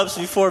pull-ups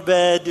before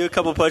bed, do a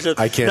couple push-ups.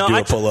 I can't do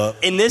a pull-up.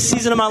 In this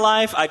season of my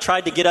life, I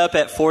tried to get up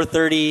at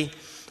 4:30,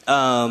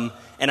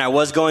 and I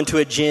was going to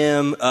a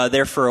gym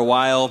there for a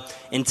while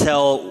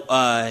until,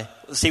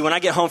 when I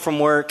get home from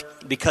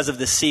work, because of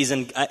this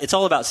season, it's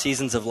all about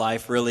seasons of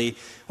life, really.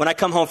 When I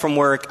come home from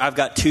work, I've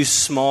got two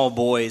small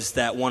boys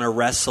that want to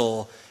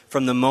wrestle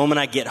from the moment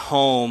I get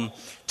home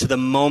to the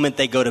moment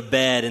they go to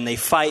bed, and they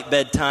fight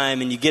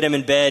bedtime, and you get them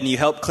in bed, and you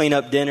help clean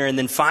up dinner, and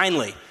then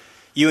finally,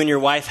 you and your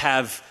wife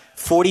have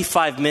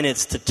 45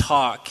 minutes to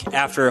talk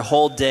after a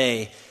whole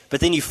day,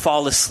 but then you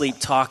fall asleep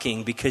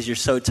talking because you're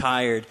so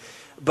tired.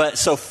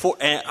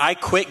 And I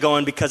quit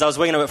going because I was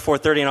waking up at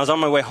 4:30 and I was on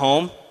my way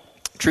home.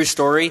 True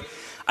story.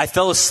 I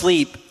fell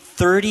asleep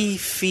 30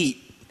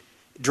 feet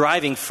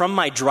driving from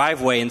my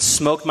driveway and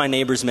smoked my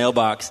neighbor's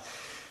mailbox.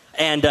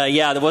 And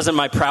that wasn't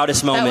my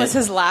proudest moment. That was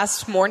his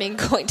last morning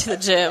going to the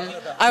gym.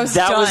 I was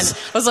done. I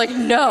was like,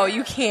 no,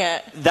 you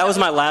can't. That was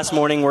my last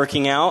morning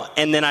working out.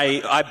 And then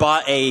I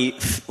bought a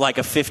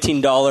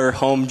 $15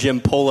 home gym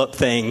pull-up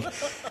thing.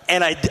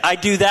 And I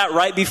do that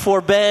right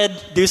before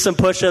bed, do some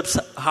push-ups,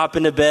 hop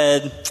into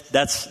bed.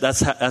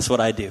 That's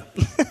what I do.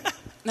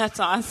 That's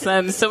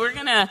awesome. So we're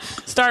going to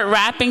start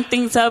wrapping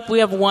things up. We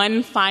have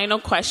one final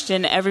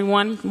question.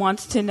 Everyone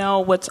wants to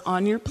know what's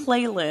on your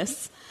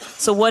playlist.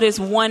 So what is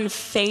one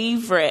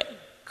favorite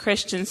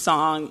Christian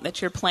song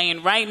that you're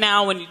playing right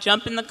now when you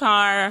jump in the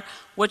car?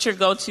 What's your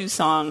go-to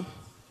song?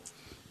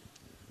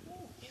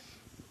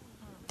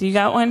 Do you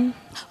got one?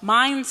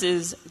 Mine's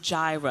is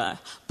Jireh,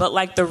 but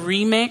like the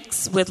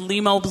remix with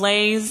Limo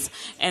Blaze.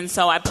 And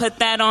so I put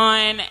that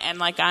on and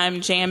like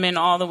I'm jamming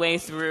all the way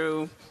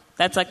through.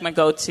 That's like my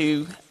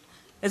go-to.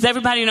 Does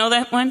everybody know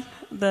that one?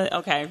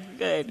 Okay,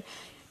 good.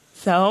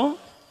 So?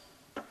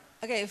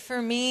 Okay,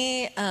 for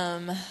me,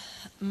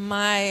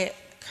 my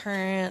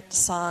current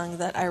song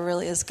that I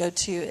really is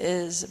go-to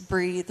is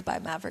Breathe by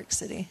Maverick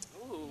City.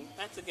 Ooh,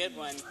 that's a good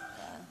one.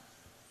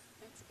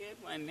 That's a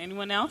good one.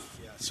 Anyone else?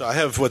 Yeah, so I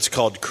have what's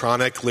called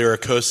chronic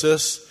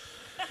lyricosis.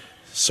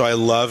 So I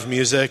love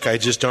music. I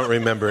just don't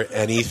remember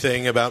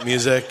anything about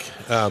music.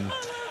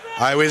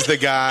 I was the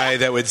guy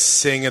that would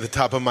sing at the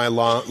top of my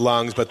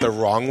lungs, but the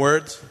wrong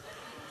words.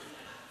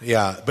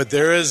 Yeah, but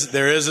there is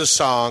a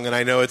song, and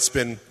I know it's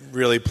been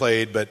really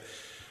played, but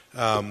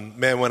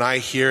man, when I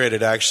hear it,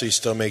 it actually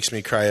still makes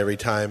me cry every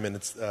time, and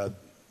it's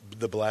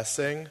The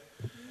Blessing.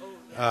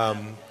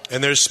 And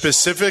there's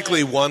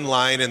specifically one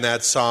line in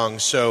that song.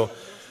 So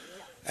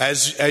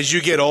as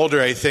you get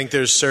older, I think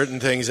there's certain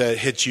things that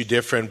hit you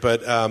different,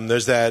 but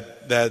there's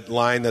that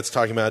line that's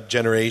talking about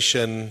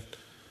generation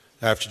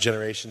after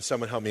generation.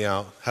 Someone help me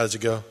out. How does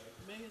it go?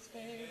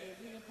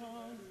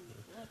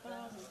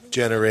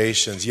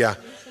 Generations, yeah.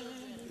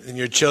 And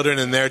your children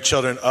and their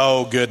children.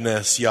 Oh,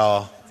 goodness,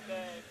 y'all.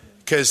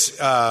 Because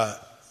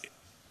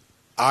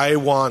I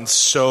want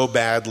so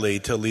badly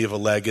to leave a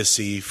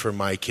legacy for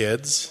my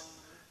kids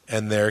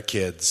and their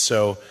kids.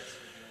 So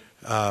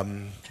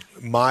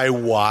my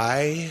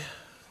why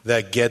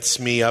that gets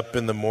me up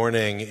in the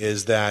morning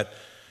is that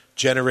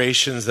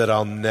generations that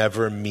I'll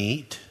never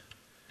meet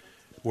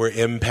were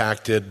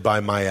impacted by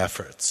my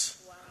efforts.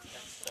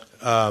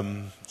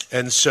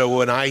 And so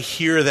when I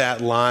hear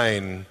that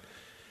line,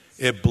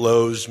 it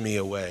blows me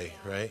away,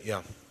 right?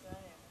 Yeah.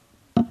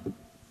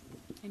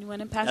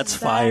 Anyone in Pastor That's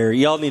Zach? fire.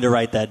 Y'all need to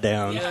write that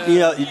down. Yeah.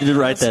 You need to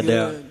write that That's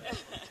down. good.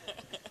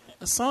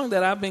 A song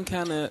that I've been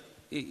kind of,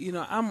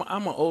 I'm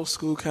an old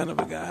school kind of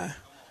a guy.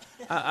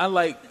 I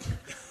like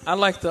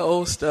the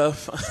old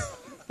stuff.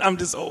 I'm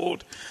just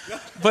old,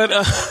 but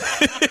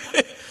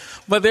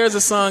but there's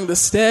a song, "The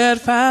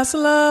steadfast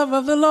love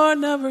of the Lord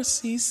never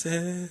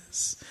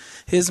ceases.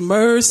 His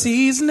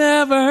mercies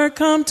never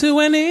come to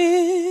an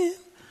end,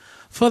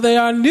 for they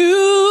are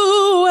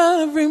new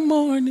every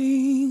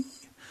morning,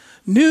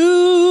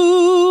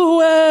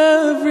 new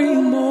every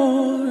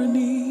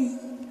morning."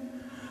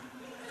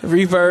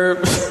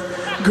 Reverb.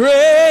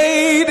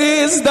 Great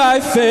is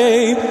thy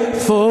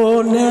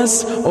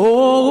faithfulness,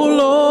 O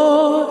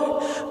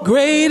Lord.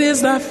 Great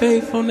is thy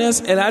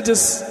faithfulness. And I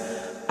just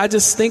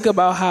think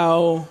about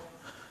how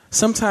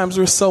sometimes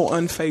we're so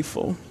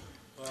unfaithful,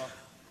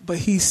 but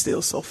he's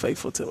still so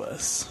faithful to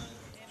us.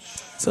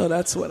 So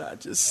that's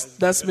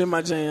been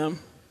my jam.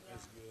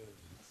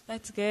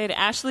 That's good.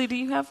 Ashley, do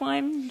you have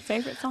one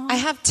favorite song? I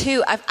have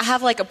two. I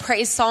have like a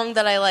praise song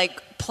that I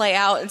like play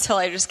out until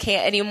I just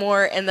can't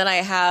anymore, and then I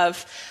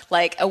have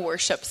like a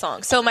worship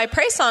song. So my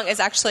praise song is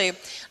actually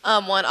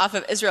one off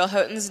of Israel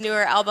Houghton's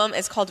newer album.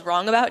 It's called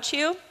 "Wrong About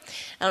You."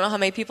 I don't know how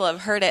many people have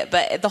heard it,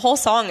 but the whole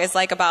song is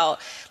like about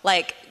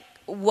like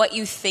what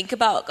you think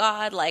about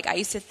God. Like, I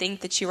used to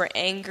think that you were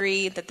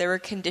angry, that there were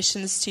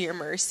conditions to your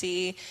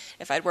mercy.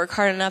 If I'd work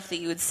hard enough, that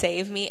you would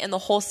save me. And the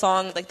whole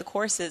song, like the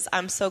chorus is,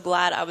 "I'm so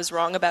glad I was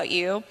wrong about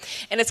you."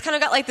 And it's kind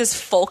of got like this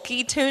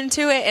folky tune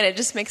to it, and it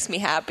just makes me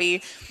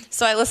happy.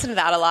 So I listen to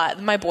that a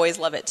lot. My boys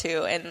love it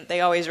too, and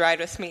they always ride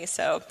with me,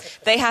 so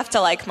they have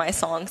to like my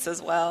songs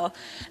as well.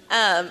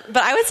 But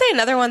I would say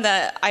another one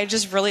that I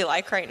just really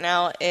like right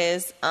now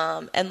is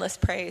 "Endless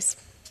Praise."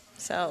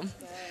 So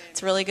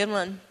it's a really good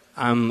one.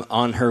 I'm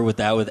on her with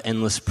that, with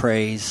 "Endless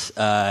Praise."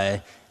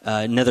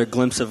 Another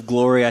glimpse of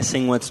glory. I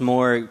sing once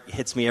more. It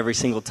hits me every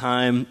single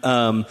time.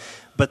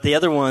 But the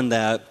other one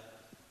that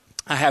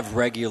I have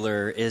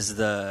regular is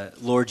the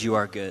 "Lord, You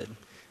Are Good."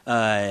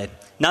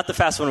 Not the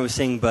fast one we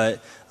sing,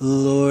 but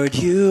 "Lord,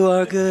 You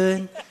Are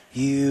Good.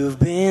 You've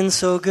been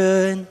so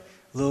good."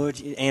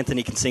 Lord,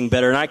 Anthony can sing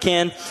better than I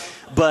can.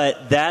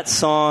 But that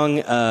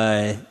song,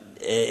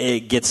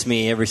 it gets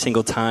me every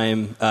single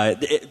time.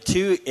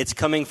 It's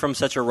coming from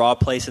such a raw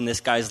place in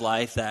this guy's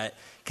life, that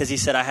because he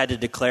said, "I had to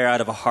declare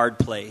out of a hard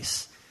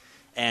place."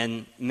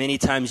 And many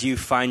times you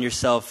find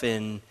yourself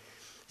in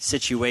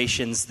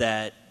situations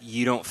that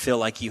you don't feel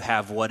like you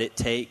have what it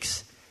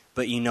takes,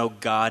 but you know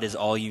God is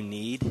all you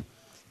need.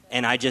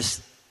 And I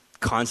just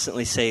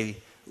constantly say,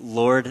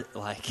 "Lord,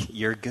 like,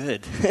 you're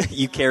good."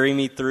 You carry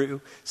me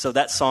through. So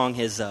that song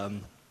is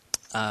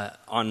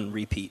on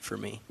repeat for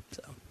me.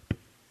 So.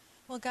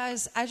 Well,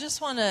 guys, I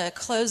just want to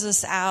close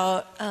this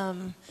out.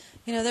 There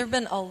have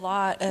been a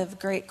lot of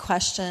great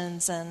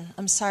questions, and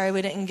I'm sorry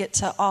we didn't get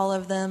to all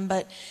of them.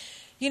 But,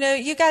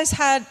 you guys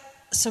had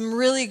some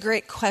really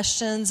great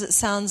questions. It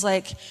sounds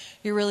like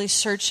you're really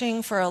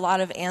searching for a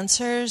lot of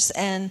answers.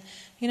 And,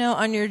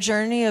 on your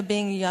journey of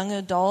being a young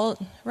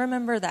adult,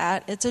 remember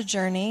that. It's a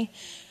journey.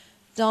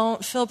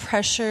 Don't feel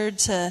pressured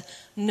to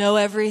know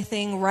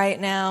everything right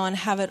now and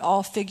have it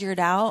all figured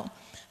out.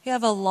 You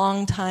have a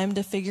long time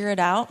to figure it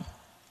out.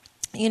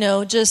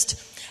 Just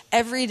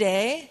every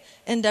day,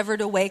 endeavor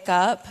to wake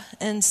up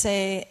and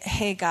say,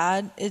 "Hey,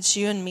 God, it's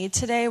you and me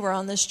today. We're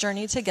on this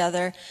journey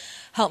together.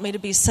 Help me to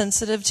be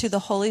sensitive to the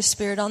Holy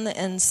Spirit on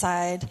the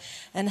inside,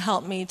 and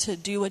help me to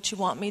do what you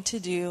want me to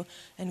do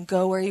and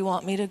go where you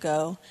want me to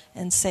go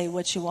and say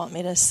what you want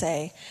me to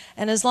say."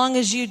 And as long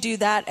as you do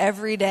that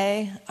every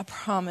day, I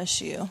promise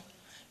you,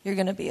 you're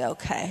going to be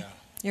okay. Yeah.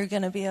 You're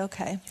going to be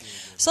okay.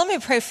 So let me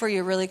pray for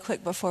you really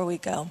quick before we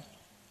go.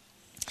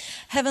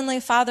 Heavenly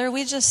Father,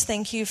 we just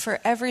thank you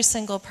for every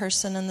single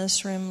person in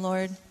this room,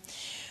 Lord.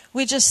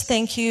 We just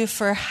thank you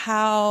for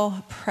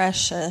how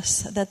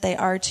precious that they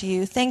are to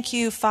you. Thank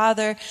you,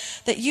 Father,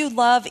 that you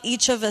love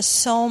each of us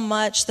so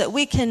much that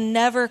we can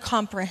never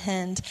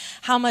comprehend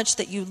how much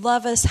that you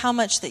love us, how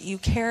much that you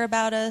care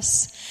about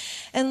us.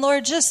 And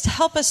Lord, just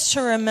help us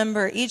to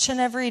remember each and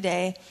every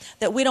day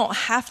that we don't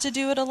have to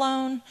do it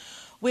alone.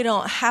 We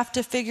don't have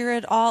to figure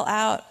it all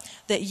out,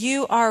 that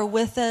you are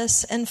with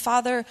us. And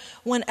Father,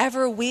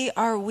 whenever we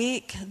are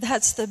weak,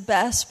 that's the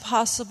best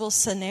possible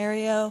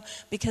scenario,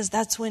 because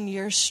that's when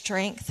your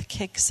strength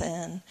kicks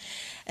in.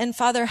 And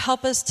Father,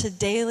 help us to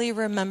daily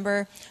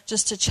remember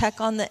just to check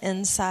on the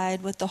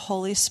inside with the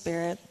Holy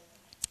Spirit.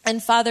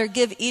 And Father,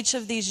 give each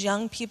of these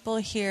young people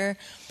here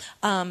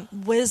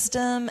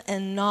wisdom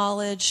and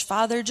knowledge,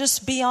 Father,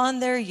 just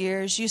beyond their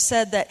years. You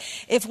said that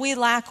if we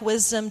lack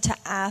wisdom, to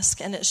ask,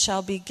 and it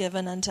shall be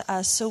given unto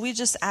us. So we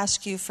just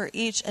ask you for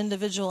each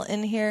individual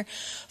in here,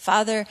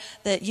 Father,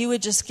 that you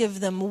would just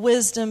give them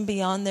wisdom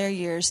beyond their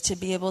years to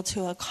be able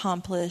to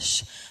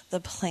accomplish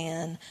the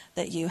plan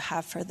that you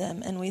have for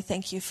them. And we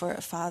thank you for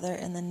it, Father,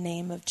 in the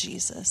name of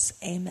Jesus.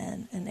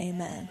 Amen and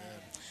amen.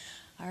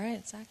 All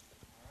right, Zach.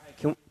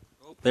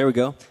 There we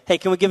go. Hey,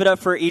 can we give it up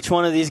for each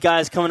one of these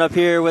guys coming up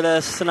here with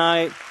us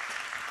tonight?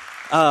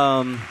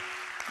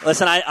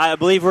 Listen, I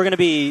believe we're going to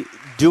be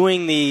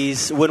doing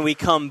these when we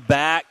come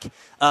back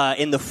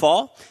in the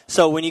fall.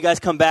 So when you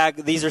guys come back,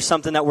 these are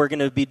something that we're going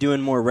to be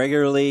doing more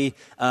regularly.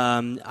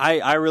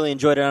 I really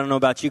enjoyed it. I don't know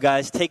about you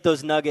guys. Take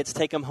those nuggets,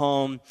 take them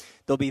home.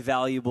 They'll be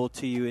valuable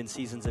to you in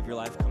seasons of your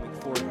life coming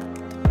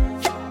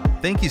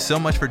forward. Thank you so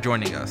much for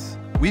joining us.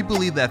 We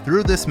believe that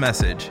through this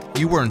message,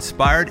 you were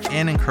inspired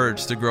and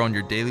encouraged to grow in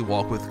your daily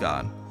walk with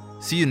God.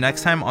 See you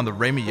next time on the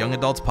RYA Young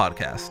Adults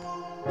Podcast.